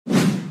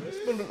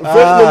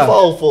Freshman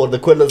fall for the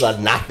Qwellers are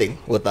nothing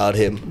without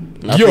him.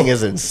 Nothing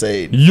is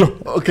insane.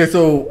 Okay,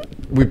 so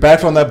we back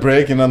from that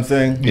break, you know what I'm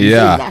saying?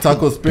 Yeah.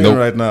 Taco's spinning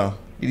right now.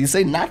 Did he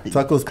say nothing?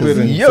 Taco's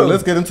spinning. So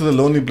let's get into the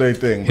Lonely Blade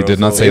thing, bro. He did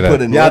not say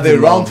that. Yeah, they're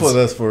wrong for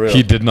this, for real.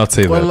 He did not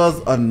say that.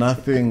 Qwellers are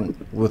nothing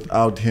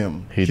without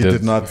him. He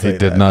did not say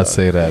that. He did not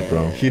say that,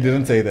 bro. He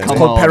didn't say that. It's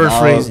called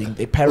paraphrasing.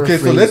 They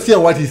paraphrase. Okay, so let's hear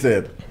what he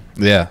said.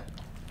 Yeah.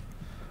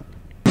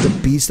 The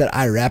beats that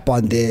I rap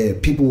on there,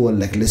 people will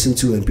like listen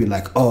to and be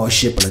like, oh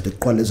shit, but like the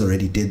Qwellers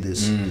already did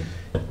this.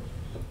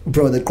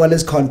 Bro, the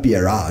Qwellers can't be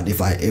around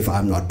if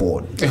I'm not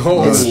born.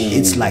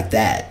 It's like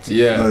that.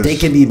 Yeah. They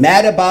can be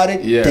mad about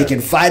it, they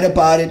can fight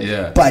about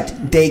it,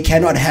 but they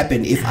cannot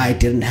happen if I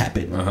didn't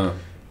happen.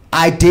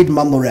 I did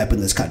mumble rap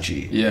in this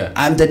country.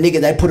 I'm the nigga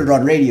that put it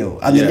on radio.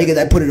 I'm the nigga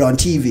that put it on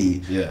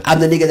TV. I'm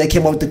the nigga that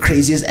came up with the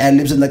craziest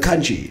ad-libs in the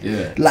country.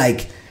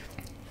 Like,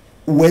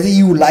 whether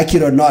you like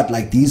it or not,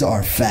 like, these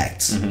are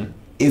facts.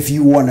 If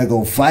you want to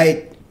go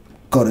fight,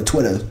 go to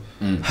Twitter.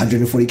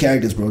 140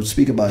 characters, bro.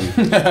 Speak about it.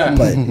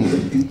 But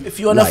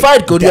if you want to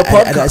fight, go to your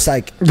podcast. And that's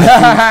like,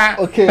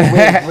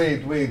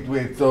 okay,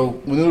 wait.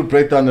 So we need to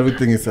break down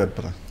everything he said,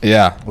 bro.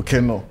 Yeah. Okay,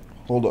 no.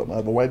 Hold on. I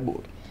have a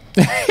whiteboard.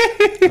 I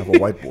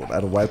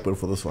had a whiteboard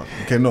for this one.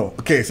 Okay, no.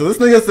 Okay, so this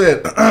nigga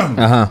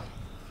said,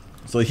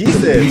 so he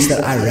said, beats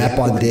that I rap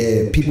on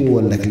there, people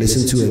will like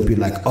listen to it and be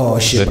like, oh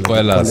shit, the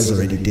Qwellers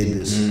already did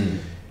this.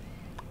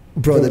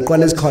 Bro, the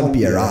Qwellers can't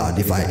be around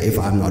if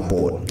I'm not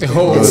born.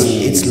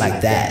 It's like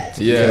that.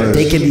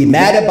 They can be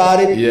mad about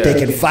it, they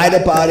can fight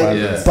about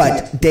it,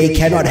 but they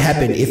cannot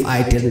happen if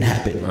I didn't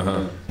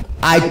happen.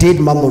 I did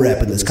mumble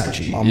rap in this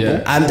country.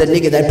 I'm the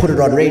nigga that put it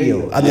on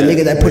radio. I'm the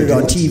nigga that put it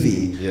on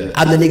TV.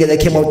 I'm the nigga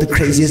that came up with the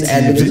craziest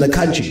ad-libs in the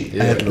country.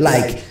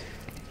 Like,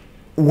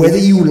 whether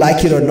you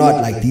like it or not,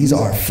 like, these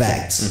are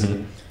facts.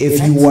 If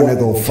you want to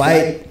go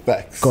fight,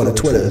 go to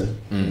Twitter.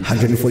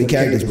 140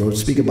 characters, bro.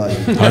 Speak about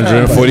it.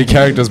 140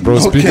 characters, bro.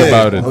 Speak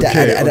about it.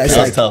 That's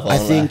like, I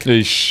think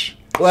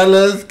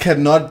Qwellers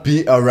cannot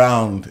be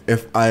around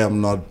if I am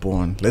not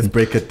born. Let's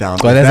break it down.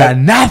 Qwellers are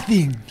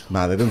nothing.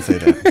 Nah, they didn't say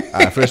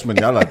that. Freshman,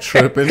 y'all are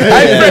tripping.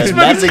 Nothing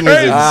is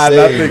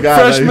insane.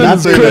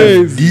 Freshman's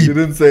crazy. You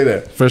didn't say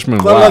that. Freshman,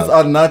 Qwellers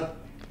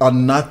are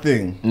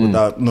nothing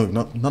without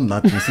not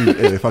nothing. See,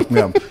 hey, fuck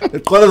me up.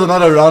 Qwellers are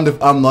not around if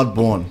I'm not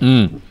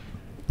born.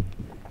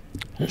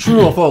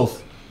 True or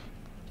false?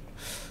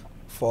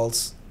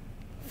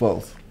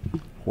 False.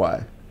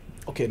 Why?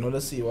 Okay, no,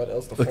 let's see what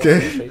else the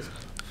Okay.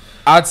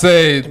 I'd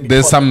say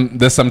there's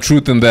some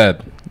truth in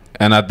that,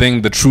 and I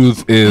think the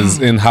truth is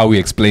in how he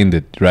explained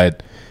it.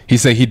 Right? He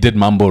said he did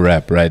mumble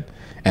rap, right?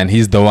 And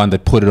he's the one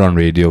that put it on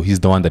radio. He's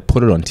the one that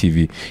put it on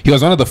TV. He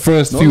was one of the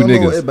first few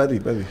niggas. Hey,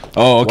 buddy.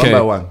 Oh, okay. One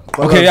by one.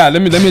 Okay, yeah.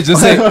 Let me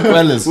just say.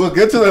 Qwellers. We'll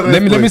get to that.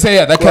 Let me say,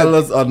 yeah.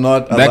 Qwellers are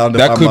not around.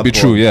 That could be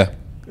true, yeah.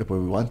 But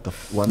we want the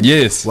one.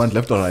 Yes. One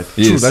left or right.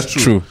 Yes, True. That's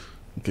true. True.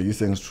 Okay, you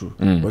saying it's true.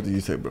 What do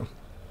you say, bro?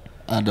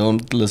 I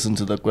don't listen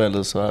to the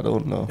Qwellers, so I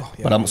don't know.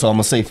 But I'm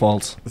gonna say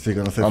false. So you're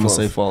gonna say I'm false?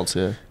 gonna say false.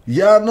 Yeah.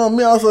 Yeah, no.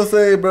 Me also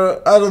say,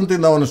 bro. I don't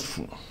think that one is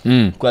true.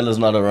 Qwellers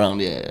not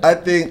around. Yeah. I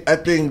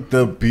think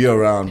they'll be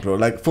around, bro.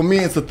 Like, for me,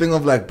 it's a thing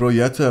of like, bro,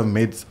 you have to have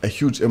made a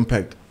huge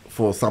impact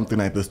for something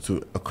like this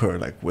to occur.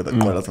 Like, where the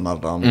Qwellers are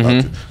not around.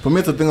 Without you. For me,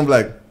 it's a thing of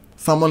like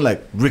someone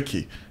like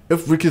Ricky.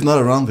 If Ricky's not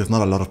around, there's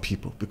not a lot of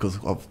people because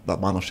of the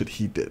amount of shit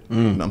he did. You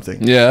know what I'm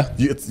saying? Yeah.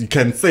 You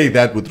can say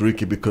that with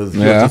Ricky because he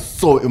was just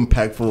so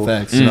impactful.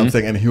 Facts. You know what I'm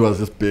saying? And he was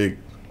just big,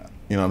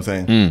 you know what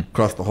I'm saying?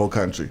 Across the whole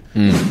country.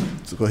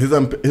 So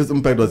his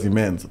impact was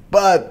immense.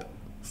 But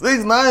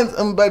 6ix9ine's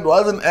impact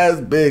wasn't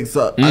as big.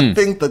 So I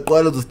think the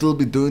Qwellers will still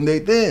be doing their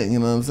thing. You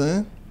know what I'm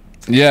saying?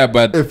 Yeah,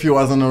 but if he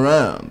wasn't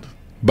around.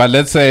 But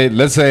let's say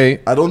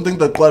I don't think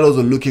the Qwellers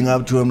were looking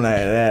up to him like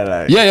that.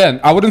 Like,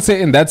 yeah. I wouldn't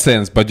say in that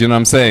sense, but you know what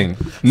I'm saying.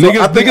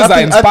 Niggas are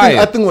inspired.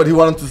 I think what he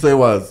wanted to say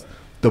was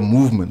the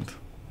movement,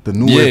 the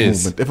new wave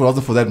movement. If it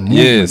wasn't for that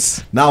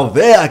movement, now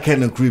there I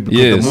can agree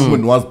because the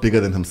movement was bigger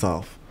than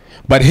himself.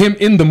 But him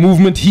in the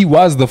movement, he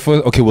was the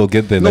first. Okay, we'll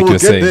get there. Like you're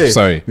saying, there.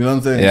 Sorry. You know what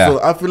I'm saying? Yeah.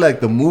 So I feel like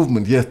the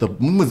movement, yes, the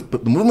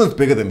movement's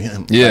bigger than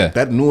him. Yeah, like,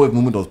 that new wave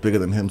movement was bigger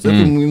than him. So if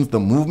it means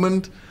the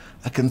movement,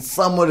 I can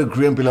somewhat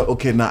agree and be like,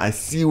 okay, now I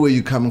see where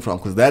you're coming from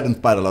because that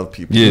inspired a lot of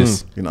people.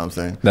 Yes. You know what I'm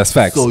saying? That's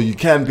facts. So you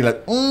can be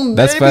like,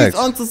 that's maybe facts.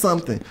 he's onto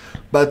something.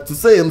 But to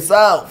say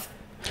himself,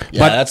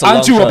 but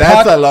aren't you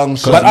a long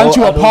shot. But aren't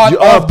you a part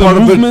of the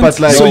movement? But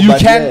like, so you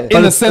can,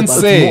 in a sense,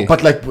 say.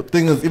 But like, the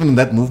thing is, even in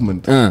that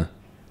movement,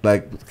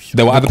 like,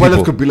 there were other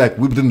people. Could be like,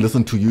 we didn't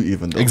listen to you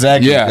even. Though.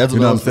 Exactly. Yeah. That's you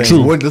know what I'm saying?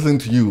 True. We weren't listening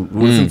to you.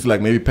 We were listening to like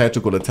maybe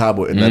Patrick or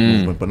Letabo in that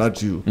movement, but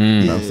not you. You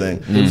know what I'm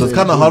saying? So it's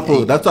kind of hard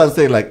for. That's why I'm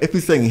saying, like, if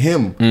he's saying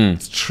him,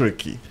 it's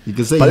tricky. You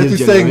can say but if his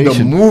he's saying the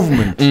generation.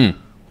 movement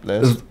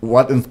is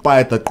what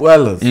inspired the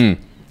Qwellers,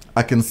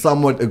 I can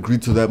somewhat agree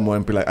to that more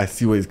and be like, I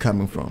see where he's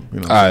coming from.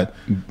 You know. All right.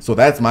 So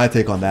that's my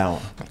take on that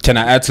one. Can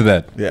I add to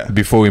that? Yeah.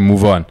 Before we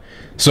move on.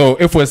 So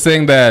if we're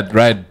saying that,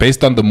 right,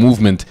 based on the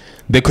movement,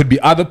 there could be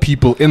other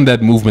people in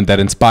that movement that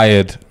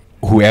inspired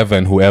whoever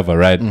and whoever,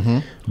 right?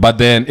 But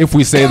then if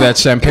we say that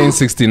Champagne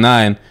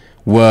 69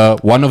 were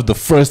one of the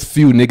first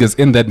few niggas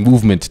in that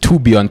movement to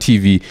be on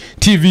TV.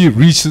 TV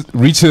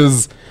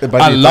reaches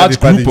a large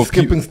group of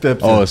skipping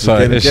steps. Oh,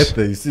 sorry. We're gonna get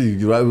there. You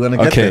see, we're gonna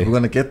get there. We're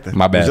gonna get there.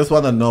 My bad. We just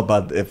want to know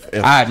about if.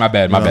 Alright, my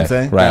bad.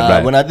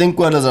 Right. When I think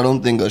Qwellers, I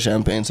don't think of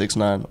Champagne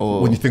 6ix9ine.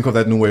 Or when you think of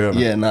that new wave.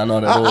 Yeah, not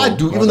at all. I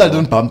do. Even though I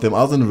didn't bump them, I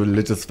wasn't a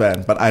religious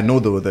fan, but I know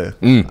they were there.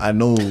 I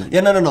know.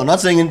 Yeah, no. Not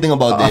saying anything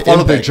about I their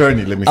followed their impact.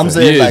 journey. Let me say. I'm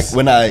saying like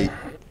when I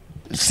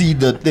see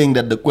the thing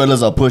that the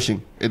Qwellers are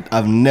pushing,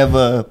 I've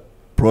never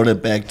brought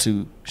it back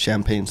to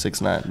Champagne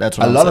 6ix9ine. That's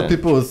what a I'm lot saying. of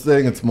people were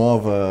saying it's more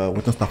of a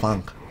witness the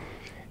funk.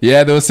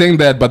 Yeah, they were saying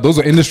that, but those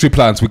are industry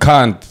plants. We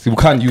can't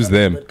use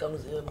them.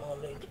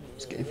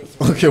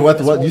 Okay, what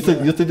you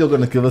said you're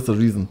gonna give us a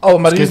reason. Oh,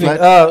 my reasoning.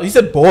 He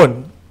said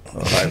born.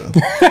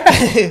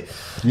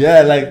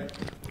 Yeah, like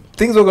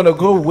Things were gonna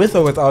go with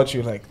or without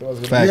you. Like there was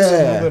gonna be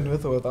Yeah. something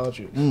with or without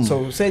you.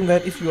 So saying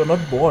that if you are not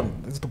born,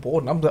 it's the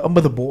born. I'm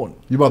the born.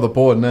 you about the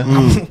board,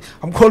 man.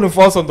 I'm calling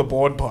false on the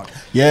born part.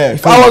 Yeah.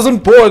 If I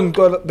wasn't born,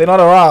 God, they're not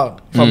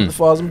around. If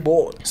I wasn't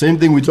born. Same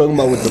thing we're talking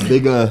about with the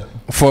bigger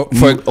For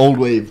old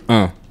wave.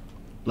 uh,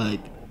 Like,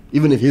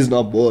 even if he's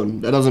not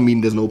born, that doesn't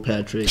mean there's no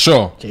Patrick,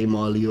 Sure. J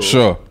Marley, or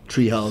Sure.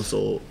 Treehouse,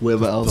 or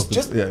whoever else.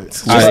 Just, Yeah.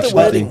 it's just the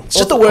wording. It's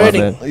just the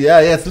wording. Yeah,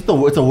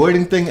 it's a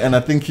wording thing, and I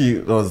think he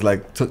was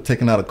like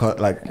taken out of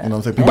like you know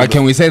what I'm saying. but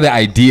can we say the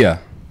idea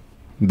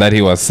that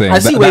he was saying? I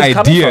see the where he's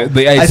coming idea, from.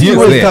 the I see idea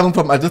where is he's there. coming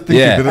from. I just think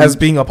Yeah. he didn't. As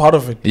being a part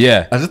of it.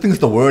 Yeah. I just think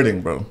it's the wording,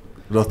 bro.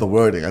 It was the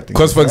wording. I think.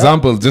 Because, for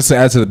example, just to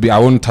add to I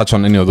won't touch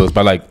on any of those,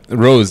 but like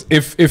Rose,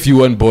 if you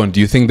weren't born, do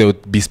you think there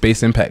would be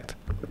space impact?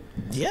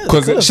 Yeah.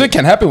 Because shit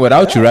can happen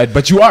without you, right?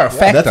 But you are a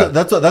factor.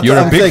 That's You're what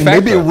a I'm big saying.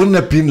 factor. Maybe it wouldn't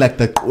have been like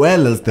the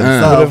Qwellers Would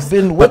themselves, have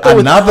been but with or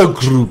another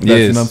without group. That's, Yes.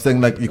 you know what I'm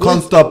saying? Like you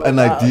can't stop an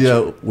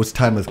idea which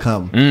time has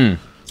come.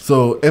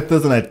 So if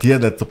there's an idea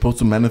that's supposed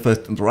to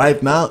manifest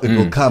right now, it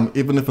will come,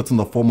 even if it's in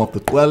the form of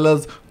the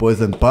Qwellers, Boys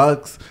and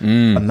Bucks,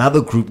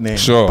 another group name,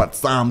 Sure. but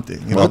something.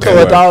 You know With what or I'm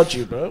saying? without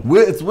you, bro.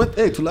 It's with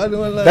Tulani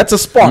one line. That's a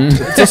spot. It's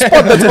a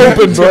spot that's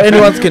open, bro.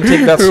 Anyone can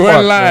take that spot.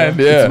 One line,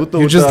 bro. yeah. It's with or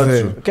You're just without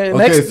there. you. Okay,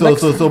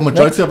 next- so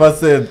majority of us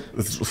said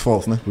it's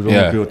false. Ne? We don't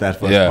Yeah. agree with that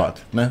first Yeah.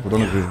 part. Ne? We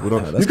don't agree. We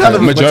don't. that's You kind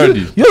of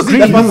majority. You agree?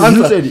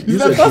 You said it. You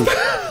said it.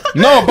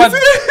 No, but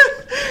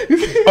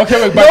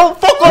okay, wait, but No,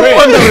 fuck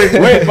off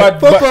pondering. wait, but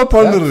Fuck off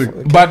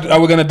pondering. but are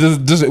we gonna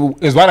just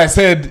is what I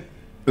said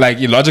like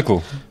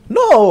illogical?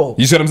 No.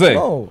 You see what I'm saying?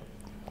 No.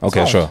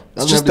 Okay, sure.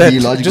 Doesn't Just have to be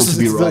that. logical Just to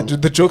be wrong.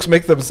 the jokes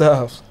make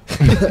themselves.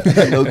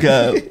 No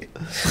cap.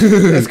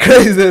 It's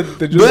crazy.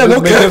 The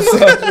jokes make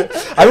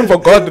themselves. I even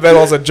forgot that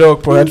was a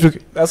joke, bro.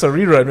 That's a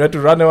rerun. We had to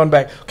run that one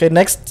back. Okay,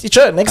 next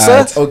teacher. Next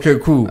sir. Okay,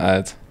 cool.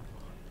 Alright.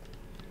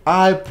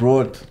 I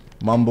brought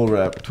mumble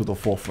rap to the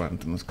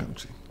forefront in this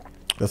country.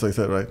 That's what he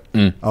said, right?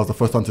 I was the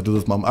first one to do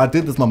this mumble. I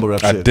did this mumble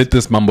rap I shit. did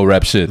this mumble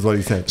rap shit. Is what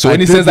he said. So when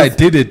he did says I this-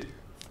 did it,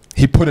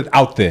 he put it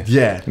out there.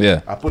 Yeah.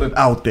 Yeah. I put it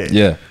out there.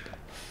 Yeah.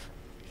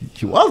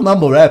 He was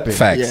mumble rapping.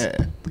 Facts. Yeah.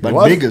 But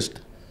What? biggest.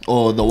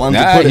 Or the one Nah,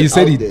 that put he it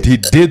said out he there.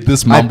 did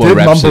this I mumble did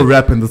rap mumble shit.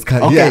 rap in this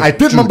country. Okay, Yeah, I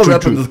did true, mumble true,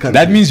 rap true. in this country.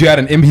 That means you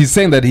had he's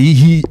saying that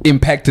he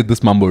impacted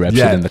this mumble rap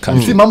shit in the You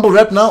country. see mumble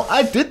rap now?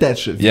 I did that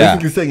shit. Yeah.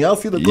 Basically saying, y'all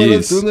see the Qwellers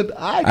Yes. doing it?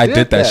 I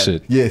did that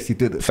shit. Yes, he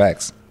did it.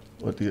 Facts.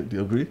 What do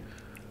you agree?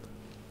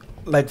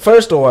 Like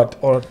first or what?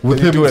 Or With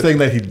did he do him it? saying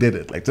that he did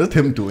it. Like just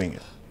him doing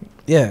it.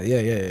 Yeah.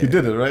 He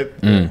did it, right?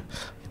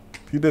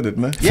 He did it,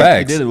 man. Yeah, he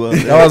Facts. did it well.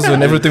 That was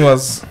when everything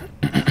was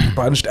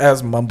bunched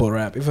as mumble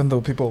rap, even though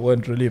people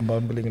weren't really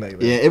mumbling like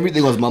that. Yeah,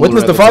 everything was mumble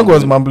Witness the rap. Funk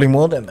was mumbling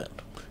more than that.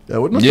 Yeah,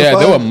 Witness Yeah, the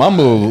they were Funk-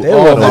 mumble They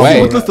all were the mumble.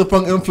 way. Witness the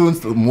Funk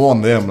influenced more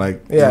on them,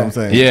 like you know what I'm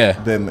saying? Yeah.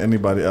 Than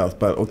anybody else.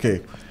 But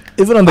okay.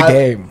 Even on the I-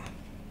 game.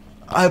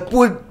 I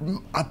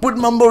put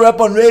mumble rap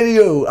on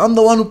radio. I'm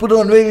the one who put it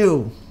on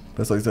radio.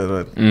 That's what he said,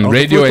 right? I was the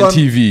radio first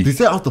and one- TV. He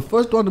said I was the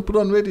first one to put it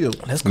on radio.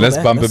 Let's go Let's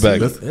back. bump it back.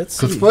 Let's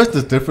Because see. first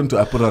is different to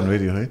I put it on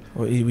radio, right?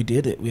 We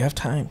did it. We have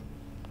time.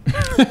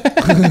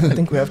 I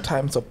think we have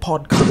time. It's a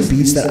podcast.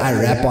 Beats that I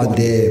rap on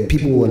there,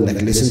 people will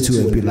like listen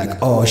to and be like,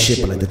 oh shit,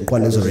 but like the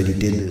Qwellers already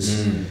did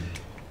this.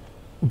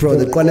 Bro,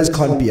 the Qwellers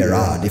can't be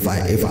around if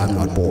I'm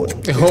not born.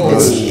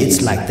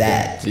 It's like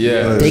that.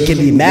 Yeah. They can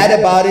be mad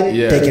about it,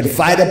 Yeah. they can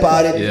fight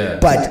about it, Yeah.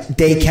 but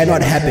they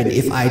cannot happen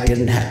if I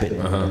didn't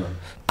happen.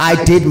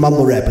 I did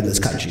mumble rap in this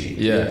country.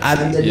 Yeah.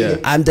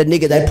 I'm the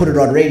nigga that put it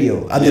on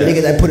radio. I'm the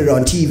nigga that put it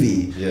on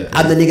TV. Yeah.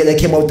 I'm the nigga that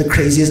came up with the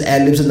craziest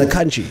ad-libs in the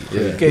country.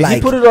 Okay, Like-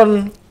 he put it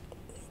on.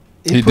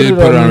 He did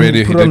put it on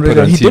radio. He did put it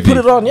on He did TV. put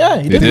it on.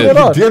 Yeah, he did did. put it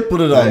on. He did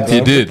put it on.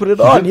 He did. Put it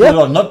He on. did put it Yeah.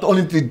 on. Not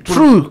only did he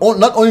True.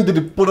 not only did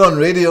he put it on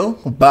radio,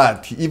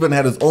 but he even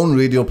had his own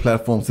radio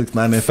platform,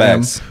 69 FM,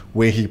 Facts.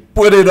 where he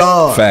put it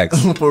on. Facts.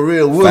 For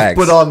real. We was Facts.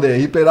 put on there.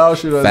 He paid our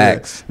shit on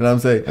Facts. there. You know what I'm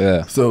saying?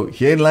 Yeah. So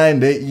he ain't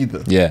lying there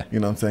either. Yeah. You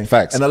know what I'm saying?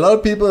 Facts. And a lot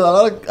of people,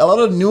 a lot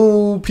of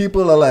new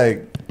people are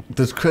like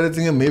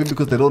discrediting him maybe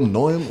because they don't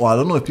know him. Or I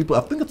don't know if people,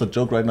 I think it's a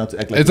joke right now to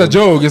act like It's a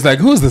joke. It's like,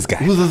 who's this guy?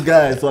 Who's this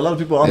guy? So a lot of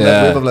people are on Yeah.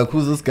 that wave of like,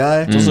 who's this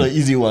guy? It's also an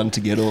easy one to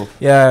get off.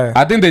 Yeah.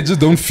 I think they just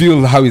don't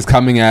feel how he's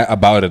coming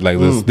about it like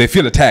this. They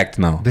feel attacked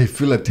now. They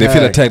feel attacked. They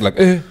feel attacked like,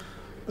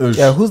 Ush.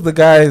 Yeah. Who's the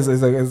guy? Is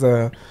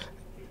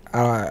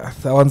That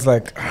one's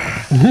like,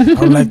 I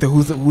don't like the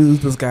who's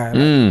this guy?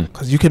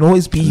 Because you can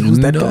always be who's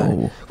that guy?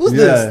 Who's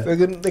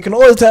this? They can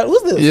always tell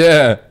who's this?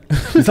 Yeah.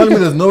 You're telling me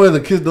there's no way the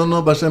kids don't know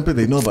about champagne?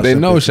 They know about They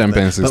champagne. know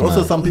Champagne 6 But also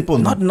ix 9ine. some people,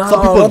 Not now.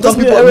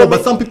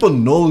 some people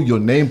know your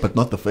name but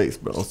not the face,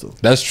 bro. Also,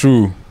 That's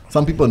true.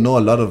 some people know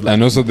a lot of like.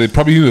 And also they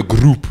probably use a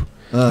group.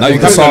 Now you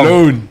Especially- come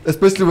alone.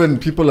 Especially when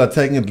people are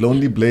tagging it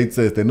Lonely Blade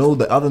says, they know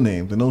the other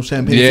name. They know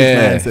Champagne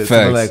Yeah, 6ix 9ine says. facts. So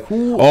they're like,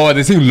 who? Oh,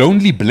 they sing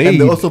Lonely Blade.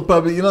 And they also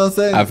probably, you know what I'm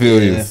saying? I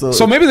feel you.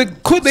 So, maybe they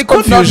could not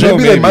confusion. know.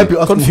 maybe they might be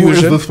asking, who is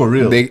Confusion. this for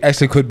real? They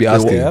actually could be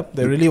asking. Yeah,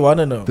 they really want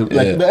to know. Like,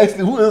 Yeah. they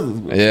actually, who is this?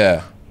 Bro?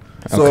 Yeah.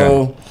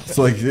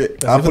 So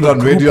I put it on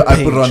radio, I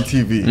put it on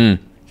TV.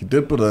 He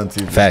did put it on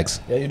TV. Facts.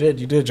 Yeah, you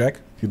did, Jack.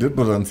 He did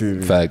put it on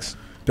TV. Facts.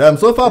 Damn,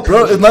 so far,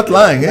 bro, it's not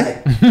lying,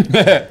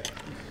 eh?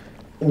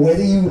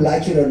 Whether you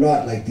like it or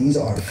not, like these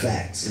are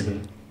facts.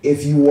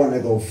 If you want to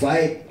go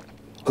fight,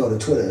 go to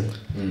Twitter.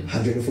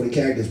 140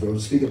 characters, bro.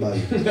 Speak about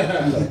it.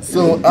 Like,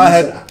 So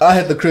I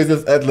had the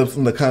craziest ad-libs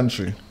in the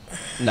country.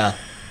 Nah.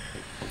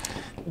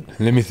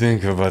 Let me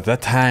think about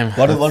that time.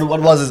 What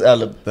was his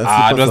ad-lib? That's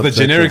It super was the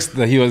subjective. generics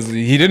that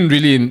he didn't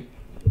really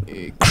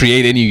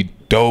create any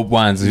dope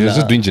ones. He was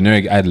just doing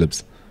generic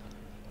ad-libs.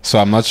 So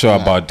I'm not sure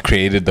about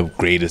created the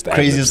greatest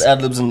Craziest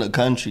ad-libs. ad-libs in the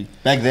country.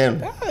 Back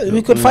then.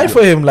 We could fight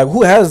for him. Like,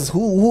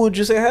 who would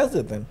you say has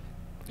it then?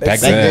 Back Back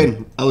then.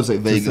 then, I would say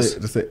Vegas.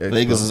 Just say X,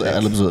 Vegas' bro.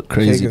 ad-libs were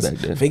crazy back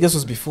then. Vegas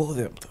was before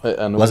them.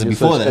 Was it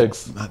before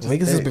that?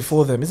 Vegas is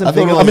before them, isn't I thought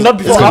Vegas? it I mean, not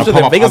was- before, It's gonna after come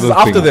them. up Vegas is other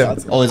after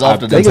things. them. Oh, it's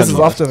after Vegas that. is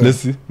after them. Let's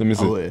see. Let me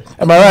see. Oh, yeah.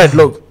 Am I right?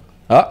 Look,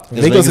 Ah,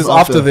 Vegas is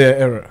after their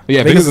era.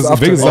 Yeah, Vegas is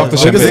after Vegas is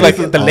Champagne. like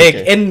the leg,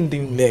 Okay.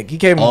 ending leg. He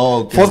came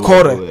Oh, okay. fourth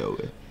quarter.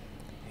 Okay.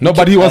 No,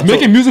 but he was I making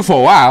thought- music for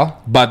a while,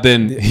 but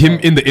then him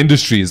in the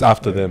industry is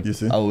after them. You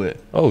see? Oh, yeah.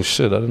 Oh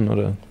shit, I didn't know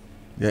that.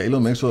 Yeah,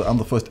 Elon, make sure I'm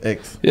the first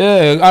X.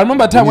 Yeah, I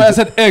remember a time where I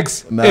said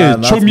X. Nah, Hey,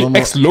 nah, show it's me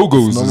normal- X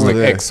logos. it's It's normal like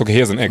there. X. Okay,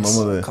 here's an X.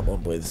 Normal there. Come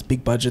on, boys.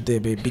 Big budget there,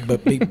 babe. Big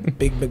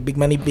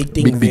money, big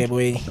things there,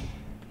 boy.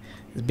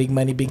 It's big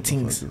money, big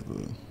things.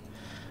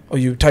 Oh,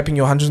 you typing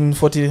your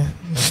 140?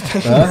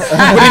 Putting in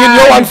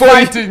your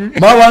 140.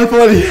 My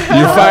 140. You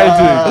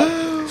fighting.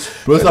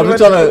 Bro, so I'm just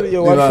trying to,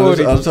 Your you know, I'm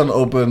 140. just trying to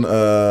open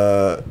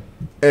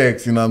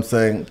X, you know what I'm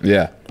saying?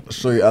 Yeah.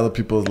 Show you other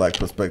people's like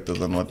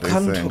perspectives and what they're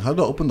Can't- saying. How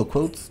do I open the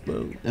quotes,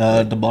 bro?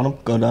 The bottom,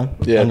 go down.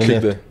 Yeah, On the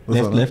click left. there.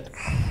 This one, Left.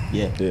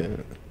 Yeah. Yeah.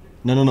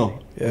 No.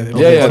 Yeah,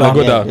 Yeah, they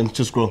go down. And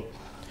just scroll.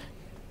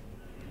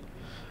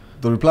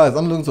 The replies,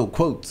 I'm looking for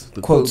quotes.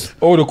 The Quotes.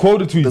 Oh, the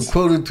quoted The tweets.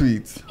 quoted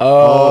tweets.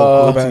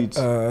 Oh, Go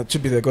back. It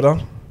should be there. Go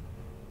down.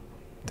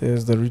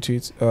 There's the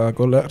retweets.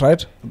 Go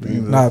right.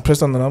 Nah,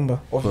 press on the number.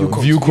 Of view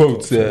quotes. view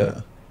quotes.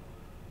 Yeah.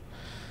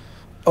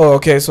 Oh,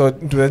 okay. So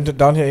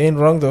down here ain't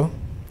wrong though.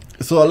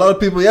 So a lot of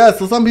people,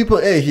 so some people,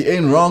 hey, he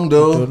ain't wrong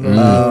though. Don't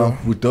know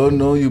We don't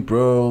know you,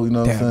 bro. You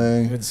know what I'm Damn.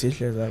 saying? Even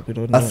serious, like, we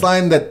don't know. A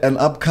sign that an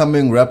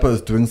upcoming rapper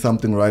is doing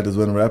something right is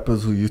when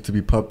rappers who used to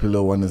be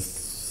popular want to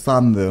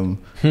sun them.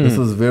 This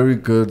is very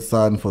good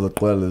sign for the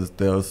Qwellers.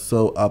 They are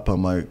so upper,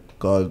 my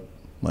God,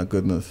 my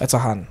goodness. That's a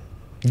Han.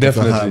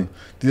 Definitely.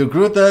 Do you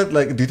agree with that?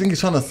 Like, do you think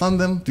he's trying to sun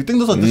them? Do you think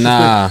this was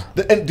Nah.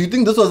 disrespectful? And do you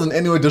think this was in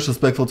any way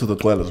disrespectful to the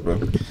Qwellers, bro?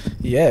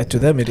 Yeah, to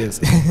them it is.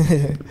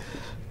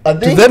 I To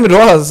think them it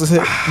was. To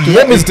them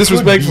it's it could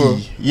disrespectful.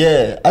 be.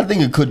 Yeah, I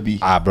think it could be.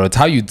 Ah, bro, it's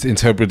how you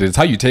interpret it. It's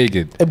how you take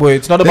it. Hey boy,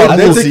 it's not They're about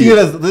will taking see it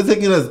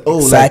as oh,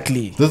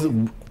 Exactly. Like, this,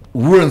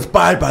 we're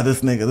inspired by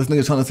this nigga. This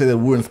nigga's trying to say that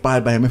we're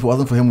inspired by him. If it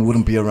wasn't for him, we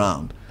wouldn't be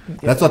around.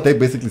 That's what they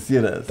basically see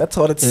it as. That's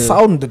what it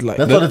sounded like.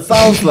 That's what it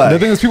sounds like. The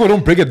thing is, people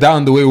don't break it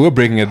down the way we're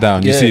breaking it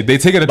down. You Yeah. see, they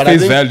take it at But I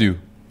face think- value.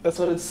 That's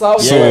what it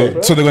sounds So,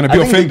 like. so they're gonna I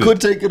be think offended. they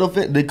could take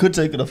it. They could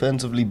take it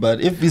offensively, but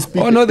if we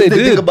speak, Oh, no, if they they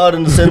did. think about it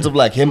in the sense of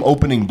like him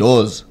opening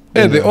doors.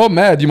 Hey, they're all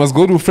mad. You must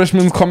go to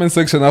freshman's comment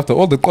section after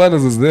all the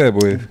Qwellers is there,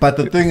 boy. But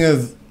the thing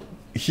is,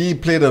 he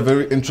played a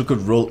very intricate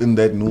role in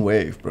that new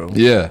wave, bro.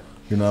 Yeah.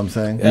 You know what I'm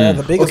saying? Yeah,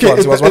 the biggest Okay,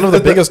 ones. He was it's- one of the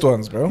it's- biggest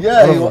ones, bro.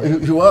 Yeah, One of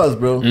them. he was,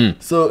 bro.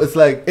 So it's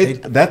like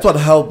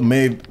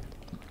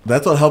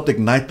that's what helped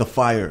ignite the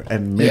fire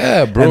and make,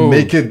 Yeah, bro. and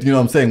make it, you know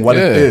what I'm saying, what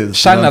it is.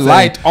 Shine you know a what I'm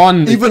light saying?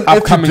 on Even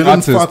upcoming if you didn't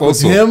artists fuck with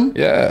also. him,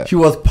 Yeah. he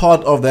was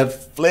part of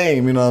that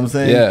flame, you know what I'm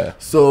saying? Yeah.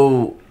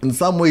 So in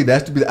some way, there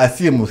has to be, I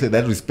see him with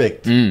that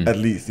respect, at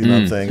least, you know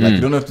what I'm saying? Like,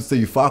 you don't have to say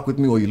you fuck with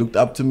me or you looked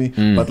up to me,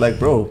 but like,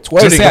 bro,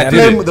 Wording, Just say I man.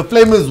 did it. the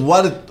flame is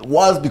what it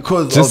was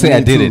because Just of say me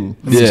I did too.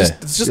 it. Yeah.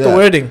 It's just Yeah. the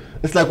wording.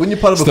 It's like when you're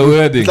part of It's a the group,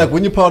 wording. it's like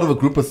when you're part of a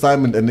group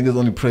assignment and niggas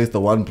only praise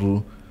the one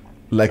brew,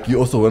 like you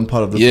also weren't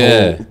part of this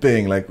Yeah. whole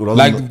thing. Like,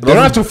 Like, they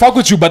don't have to fuck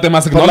with you, but they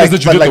must but acknowledge like, that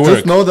you but did like the work.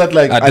 just know that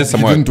like I did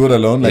some you work. didn't do it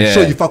alone. Like Yeah.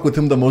 sure you fuck with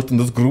him the most in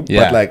this group,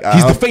 Yeah. but like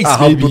He's the face,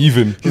 maybe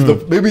even. He's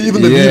the maybe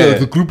even the Yeah. leader,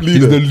 the group leader.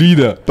 He's the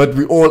leader. But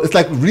we all, it's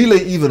like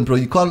relay even, bro.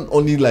 You can't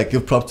only like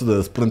give props to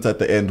the sprinter at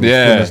the end. Who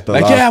Yeah. finished the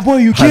Like, last yeah, boy,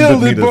 you 100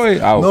 killed it, meters. boy.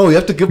 Ow. No, you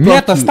have to give Me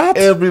at props the to start?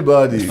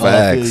 everybody.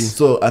 Facts.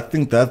 So I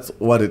think that's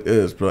what it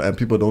is, bro. And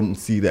people don't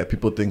see that.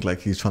 People think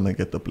like he's trying to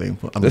get the blame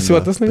for. Let's see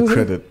what this the nigga said.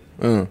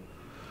 credit.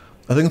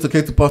 I think it's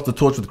okay to pass the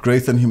torch with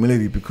grace and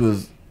humility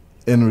because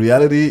in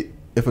reality,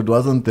 if it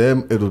wasn't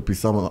them, it would be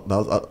someone.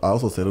 I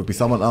also said it would be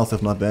someone else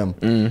if not them.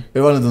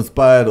 Everyone is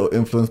inspired or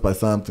influenced by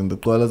something. The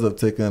Qwellers have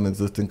taken an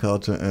existing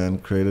culture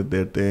and created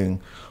their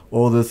thing.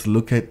 All this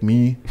look at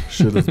me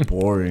shit is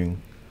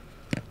boring.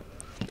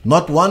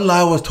 Not one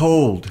lie was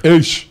told.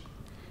 Ish.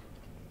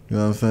 You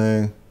know what I'm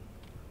saying?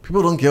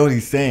 People don't get what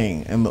he's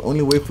saying, and the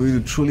only way for you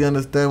to truly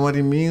understand what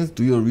he means,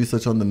 do your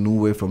research on the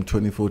new wave from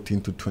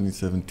 2014 to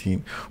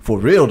 2017. For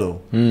real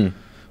though.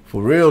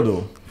 For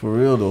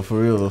real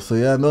though. So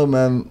yeah, no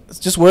man. It's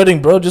just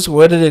wording, bro. Just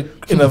worded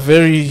it in a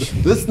very...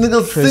 This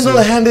nigga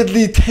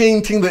single-handedly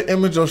tainting the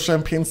image of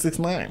Champagne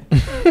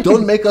 6ix9ine.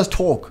 Don't make us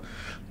talk.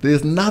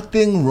 There's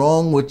nothing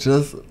wrong with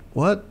just,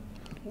 what?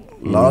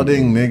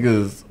 Lauding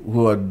niggas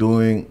who are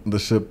doing the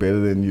shit better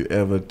than you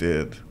ever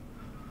did.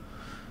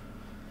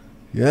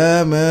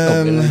 Yeah,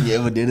 man. Better than you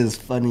ever did is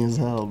funny as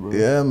hell, bro.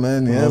 Yeah,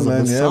 man.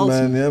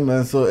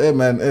 So, hey,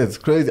 man, it's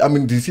crazy. I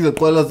mean, do you see the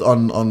Qwellers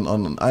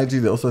on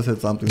IG? They also said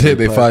something.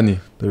 They're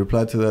funny. They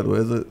replied to that. Where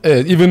is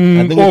it?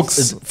 Even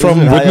Ox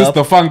from Witness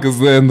the Funk is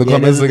there in the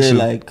comment section.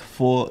 Like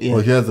four.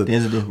 Yeah, here's it.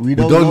 We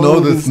don't know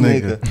this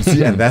nigga.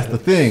 See, and that's the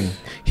thing.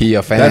 He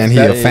a fan. He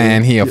a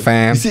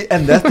fan. You see,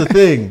 and that's the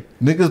thing.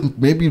 Niggas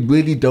maybe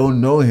really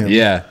don't know him.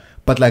 Yeah.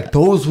 But like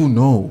those who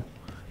know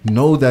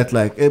that,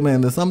 like, hey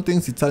man, there's some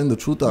things he's telling the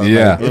truth on.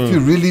 Yeah. Like, if you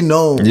really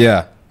know.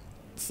 Yeah.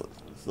 So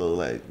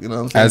like, you know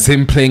what I'm saying? As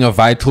him playing a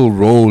vital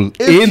role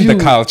in the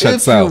culture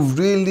itself. If you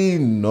really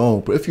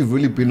know, bro, if you've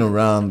really been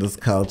around this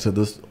culture,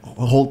 this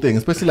whole thing,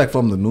 especially like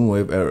from the new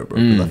wave era, bro.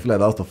 Because I feel like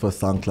that was the first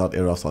SoundCloud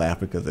era of South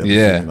Africa's ever.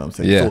 Yeah. You know what I'm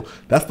saying? Yeah. So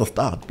that's the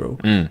start, bro.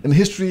 In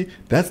history,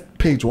 that's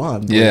page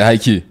 1. Bro. Yeah, high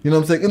key. You know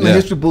what I'm saying? In the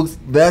history books,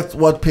 that's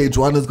what page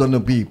 1 is gonna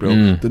be,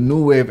 bro. The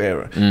new wave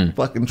era.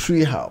 Fucking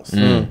Treehouse. You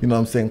know what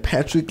I'm saying?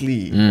 Patrick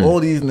Lee. All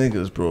these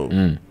niggas,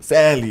 bro.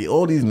 Sally,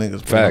 all these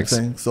niggas, bro. Facts. You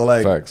know what I'm saying? So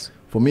like,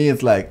 for me,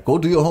 it's like, go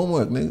do your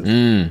homework,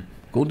 niggas.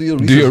 Go do your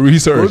research. Do your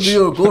research.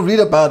 Go read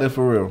about it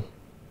for real.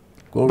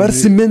 Go read.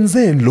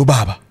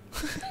 Lubaba.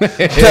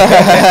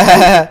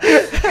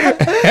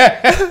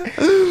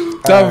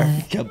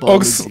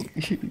 Ox,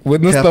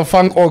 Witness the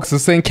Funk Ox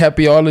is saying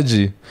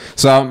capiology.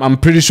 So I'm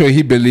pretty sure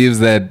he believes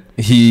that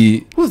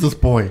Who's this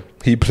boy?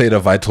 he played a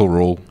vital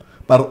role.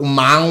 But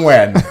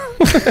umangwen.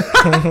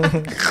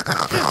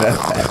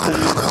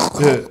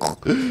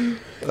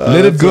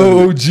 Let it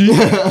go, OG.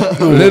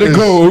 Let it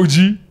go, OG.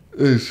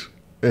 Ish.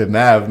 Hey,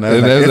 Nav.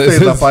 Like,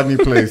 it's a funny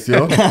place,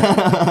 yo.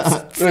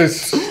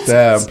 Ish.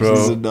 Damn,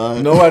 bro.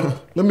 You know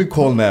what? Let me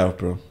call Nav,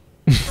 bro.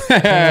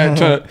 trying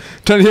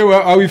to hear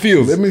how he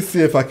feels. Let me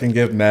see if I can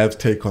get Nav's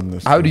take on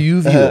this. How do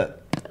you feel?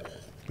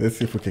 Let's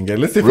see if we can get.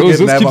 Let's see if Rose, we get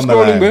just Nav keep on the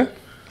scrolling line. there.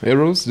 Hey,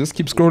 Rose, just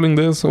keep scrolling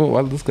there. So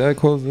while this guy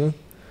calls there,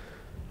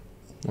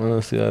 I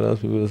want to see what else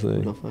people are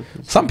saying.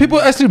 Some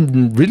people actually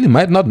really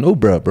might not know,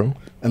 bro.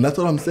 And that's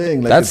what I'm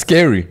saying. Like, That's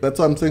scary. That's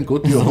what I'm saying. Go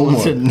to your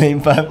homework.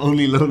 Name 5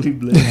 only lonely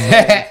blends.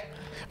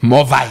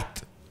 Movite.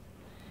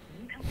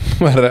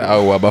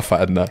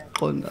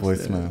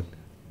 Voice man.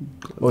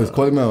 Oh, he's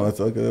calling me out.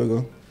 That's okay. There we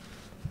go.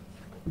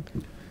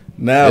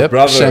 Now,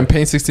 brother.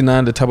 Champagne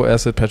 69, the type of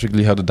asset Patrick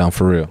Lee held it down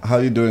for real. How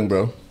you doing,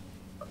 bro?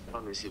 I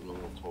don't receive no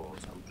more calls.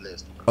 I'm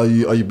blessed.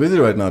 Are you busy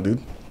right now,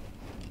 dude?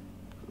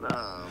 Nah,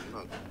 I'm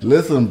not.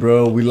 Listen,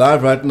 bro, we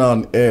live right now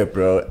on air,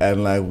 bro,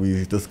 and like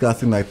we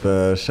discussing like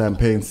the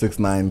Champagne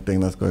 6ix9ine thing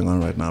that's going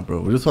on right now,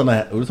 bro. We just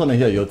wanna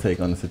hear your take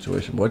on the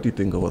situation. What do you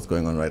think of what's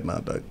going on right now,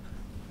 Doug?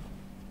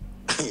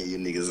 You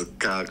niggas are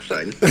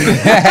cockshot. We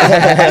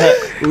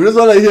just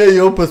want to hear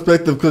your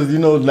perspective because, you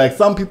know, like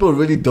some people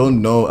really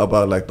don't know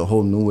about like the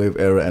whole new wave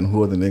era and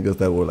who are the niggas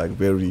that were like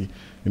very,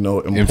 you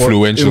know,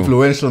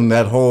 influential in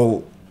that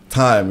whole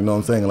time. You know what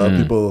I'm saying? A lot of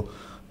people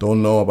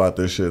don't know about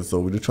this shit, so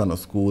we're just trying to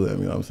school them.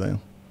 You know what I'm saying?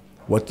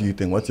 What do you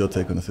think? What's your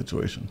take on the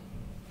situation?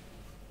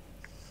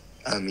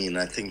 I mean,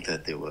 I think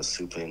that they were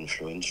super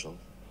influential.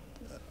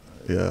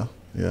 Yeah.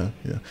 Do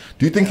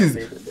you think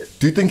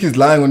he's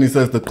lying when he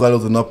says the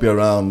Qwellers would not be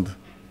around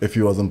if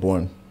he wasn't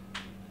born?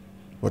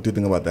 What do you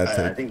think about that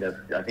take?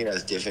 I think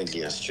that's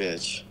definitely a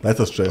stretch. That's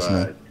a stretch,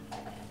 man.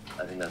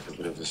 I think that's a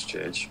bit of a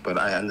stretch, but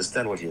I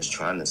understand what he was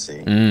trying to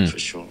say for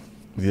sure.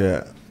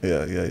 Yeah.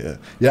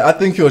 I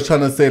think he was trying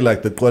to say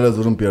like the Qwellers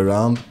wouldn't be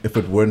around if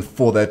it weren't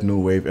for that new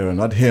wave era,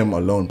 not him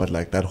alone, but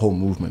like that whole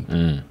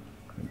movement.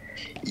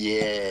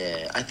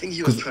 Yeah, I think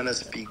he was trying to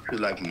speak to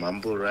like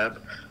mumble rap,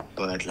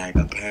 but like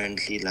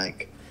apparently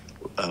like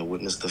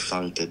Witness the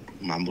Funk did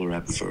mumble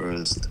rap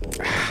first.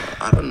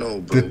 I don't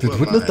know, bro. Did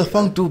Witness the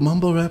Funk do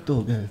mumble rap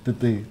though, guys? Did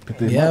they?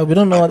 Yeah, we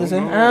don't know what they're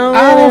saying.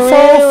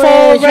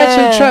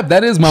 Ratchet Trap.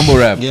 That is mumble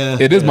rap. Yeah.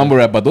 It is mumble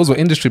rap, but those were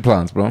industry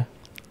plants, bro.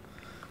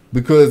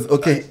 Because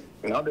okay.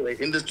 Now they're like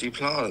industry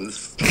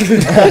plans.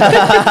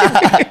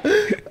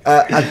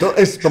 I don't.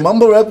 The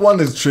mumble rap one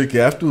is tricky.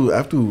 I have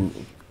to.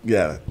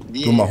 Yeah,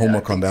 do my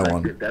homework on that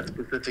one. That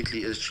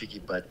specifically is tricky,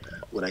 but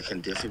what I can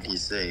definitely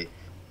say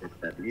is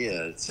that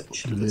it's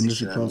The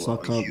industry plans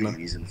not count now.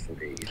 reason for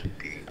there even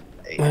being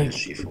an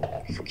industry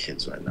for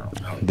kids right now.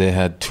 They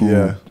had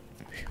two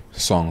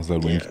songs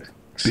that went.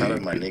 Shout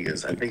out my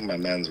niggas. I think my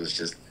man's was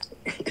just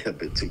a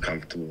bit too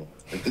comfortable.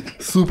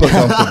 Super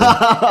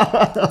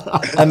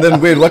comfortable. And then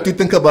wait, what do you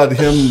think about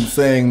him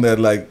saying that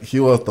like he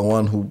was the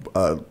one who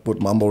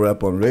put mumble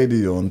rap on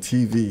radio, on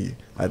TV,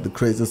 had the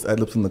craziest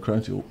ad-libs in the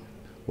country?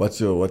 What's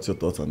your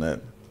thoughts on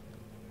that?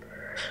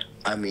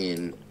 I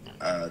mean,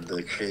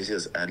 the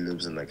craziest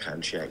ad-libs in the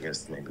country, I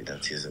guess maybe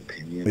that's his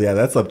opinion. Yeah,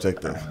 that's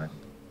subjective.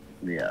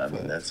 Yeah, I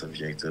mean, that's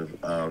subjective.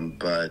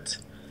 But,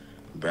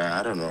 bruh,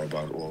 I don't know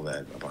about all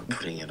that, about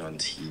putting it on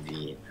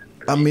TV.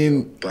 I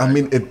mean,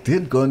 it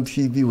did go on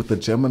TV with the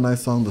Gemini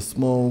song, "The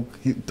Smoke."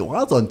 It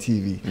was on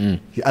TV.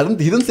 He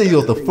didn't say he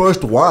was the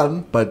first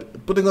one,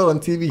 but putting it on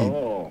TV.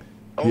 Oh,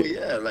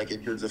 yeah, like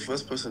if he was the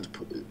first person to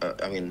put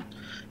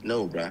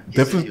no, bruh.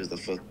 He said he was the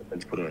first person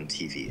to put it on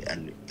TV,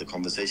 and the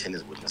conversation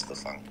is with Mr.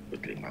 Funk,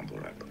 with doing mumble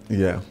rap.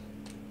 Yeah.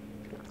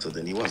 So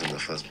then he wasn't the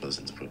first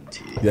person to put it on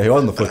TV. Yeah, he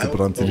wasn't the first to put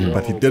it on TV,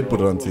 but he did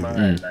put it on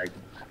TV. Like,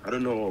 I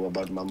don't know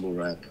about mumble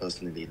rap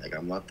personally. Like,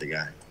 I'm not the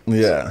guy.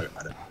 Yeah. So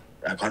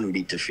I can't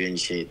really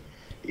differentiate.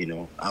 You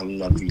know, I'm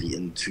not really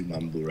into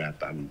mumble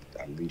rap. I'm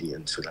really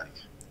into like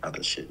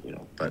other shit. You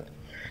know, but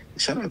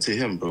shout out to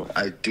him, bro.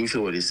 I do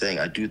feel what he's saying.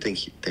 I do think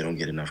they don't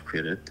get enough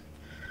credit,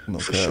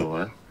 for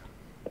sure.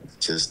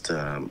 Just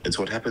it's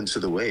what happened to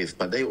the wave,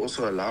 but they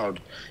also allowed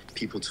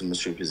people to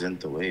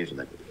misrepresent the wave.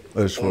 Like,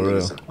 that's for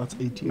real. That's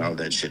 18. Now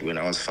that shit, when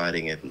I was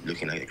fighting it,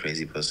 looking like a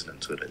crazy person on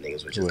Twitter,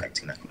 niggas were just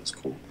acting like it was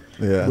cool.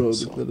 Yeah. Bro,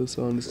 the Qwellers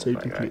sound is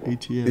technically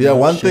ATM. Yeah,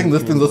 one thing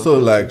this thing's also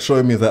like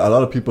showing me is that a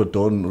lot of people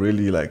don't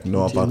really like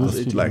know about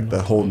this, like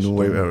the whole new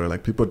wave era.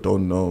 Like people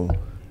don't know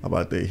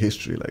about their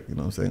history, like, you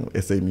know what I'm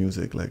saying, SA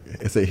music, like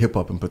SA hip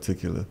hop in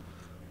particular.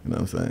 You know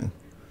what I'm saying?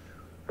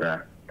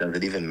 Yeah. Does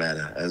it even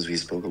matter? As we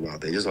spoke about,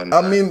 they just want.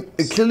 I mean,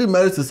 it clearly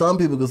matters to some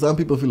people because some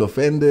people feel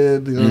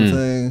offended. You know what I'm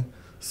saying?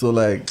 So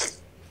like,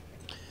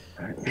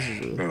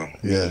 bro,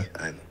 yeah.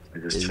 I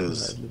just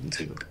chose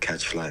to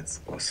catch flights,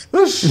 boss.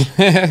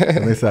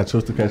 And they said I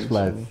chose to catch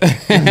flights.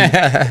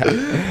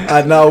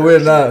 And now we're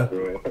not.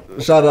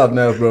 Shout out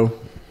Nev, bro.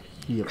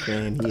 He a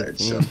fan.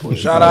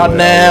 Shout out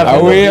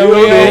Nav.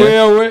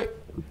 Away.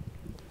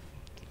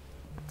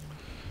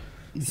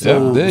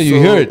 So, there you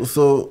hear it.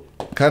 So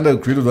kind of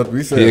agree with what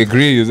we said. He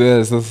agrees.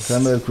 Yes.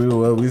 Kind of agree with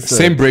what we said.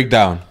 Same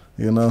breakdown.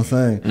 You know what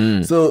I'm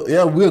saying? So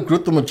yeah, we agree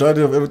with the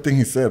majority of everything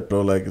he said,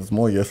 bro. Like it's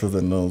more yeses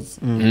than nos.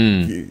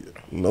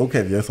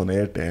 Low-cat yes on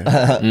air there.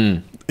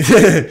 I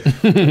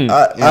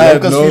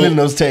had no feeling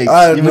those takes.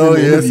 I had no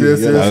yes.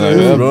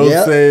 Bro,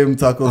 Yeah. same,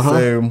 taco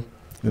same.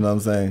 You know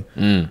what I'm saying?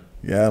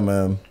 Yeah,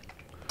 man.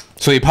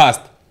 So he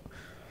passed.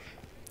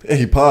 Yeah,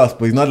 he passed,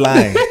 but he's not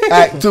lying.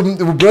 So we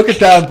broke it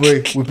down,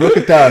 boy. We broke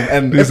it down.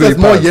 And if So there's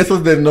he more passed.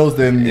 yeses than nos,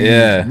 then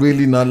Yeah. he's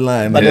really not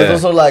lying. But Yeah.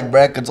 there's also like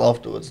brackets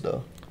afterwards,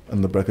 though.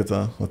 And the brackets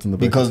are? What's in the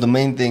brackets? Because the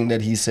main thing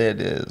that he said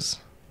is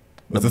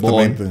Is this the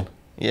main thing?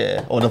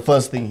 Yeah, or the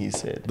first thing he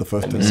said. The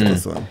first thing is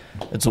this one.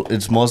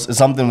 It's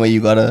something where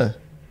you gotta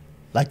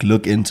like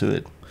look into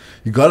it.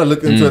 You gotta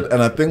look into it,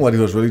 and I think what he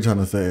was really trying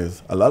to say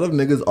is a lot of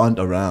niggas aren't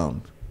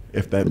around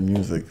if that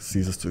music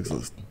ceases to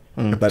exist.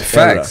 If that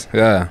Facts.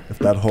 era, Yeah. if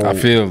that whole I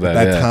feel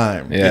that,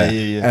 time.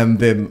 Yeah. And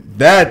then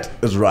that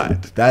is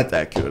right. That's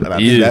accurate.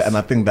 And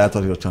I think that's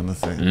what he was trying to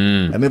say.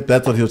 And if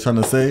that's what he was trying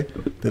to say,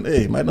 then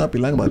hey, he might not be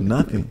lying about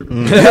nothing.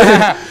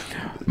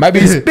 Might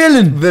be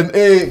spilling. Then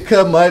hey,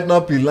 Kev might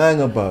not be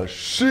lying about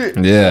shit.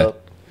 Yeah.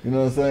 You know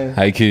what I'm saying?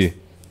 High key.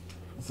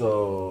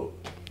 So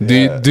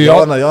Do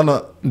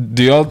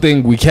y'all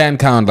think we can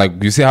count,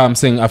 like, you see how I'm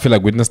saying I feel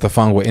like Witness the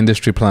Funk were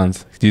industry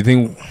plans? Do you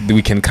think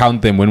we can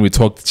count them when we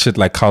talk shit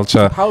like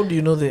culture? How do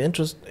you know the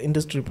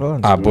industry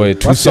plans? Ah, boy,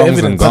 2 What's the songs and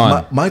evidence?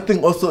 gone. my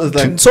thing also is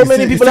like So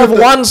many people have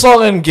one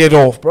song and get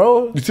off,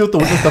 bro. You see what the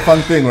Witness the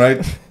Funk thing,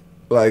 right?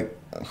 Like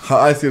how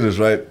I see it is,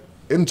 right?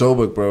 In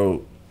Joburg,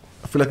 bro,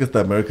 I feel like it's the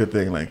America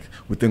thing. Like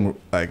we think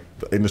like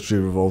the industry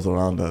revolves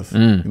around us. You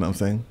know what I'm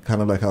saying?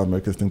 Kind of like how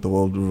Americans think the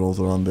world revolves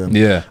around them.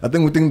 Yeah. I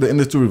think we think the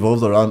industry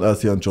revolves around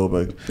us here in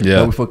Joburg. Yeah.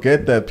 But we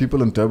forget that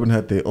people in Durban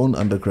had their own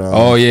underground.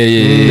 Oh,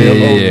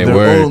 yeah.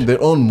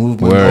 Their own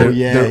movement. Word.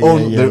 Their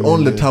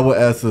own Letawa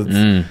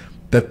assets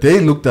that they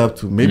looked up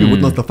to. Maybe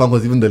Witness the Funk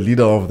was even the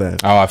leader of that.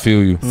 Oh, I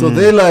feel you. So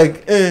they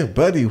like, hey,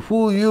 buddy,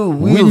 who you?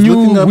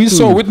 We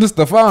saw Witness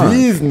the Funk.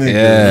 These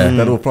niggas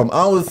that were from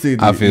our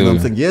city. I feel you know what I'm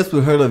you. saying? Yes, we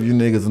heard of you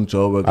niggas in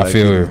Joburg. I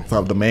feel you. Some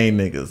of the main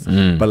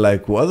niggas. But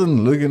like,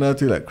 wasn't looking at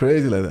you like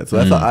crazy like that. So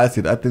that's how I see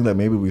it. I think that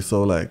maybe we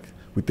saw like,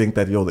 we think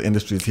that, yo, the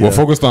industry is here. We're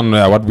focused on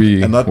what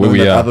we, and not where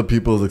knowing we that are. other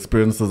people's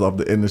experiences of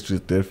the industry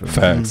is different.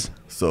 Facts.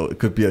 So it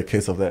could be a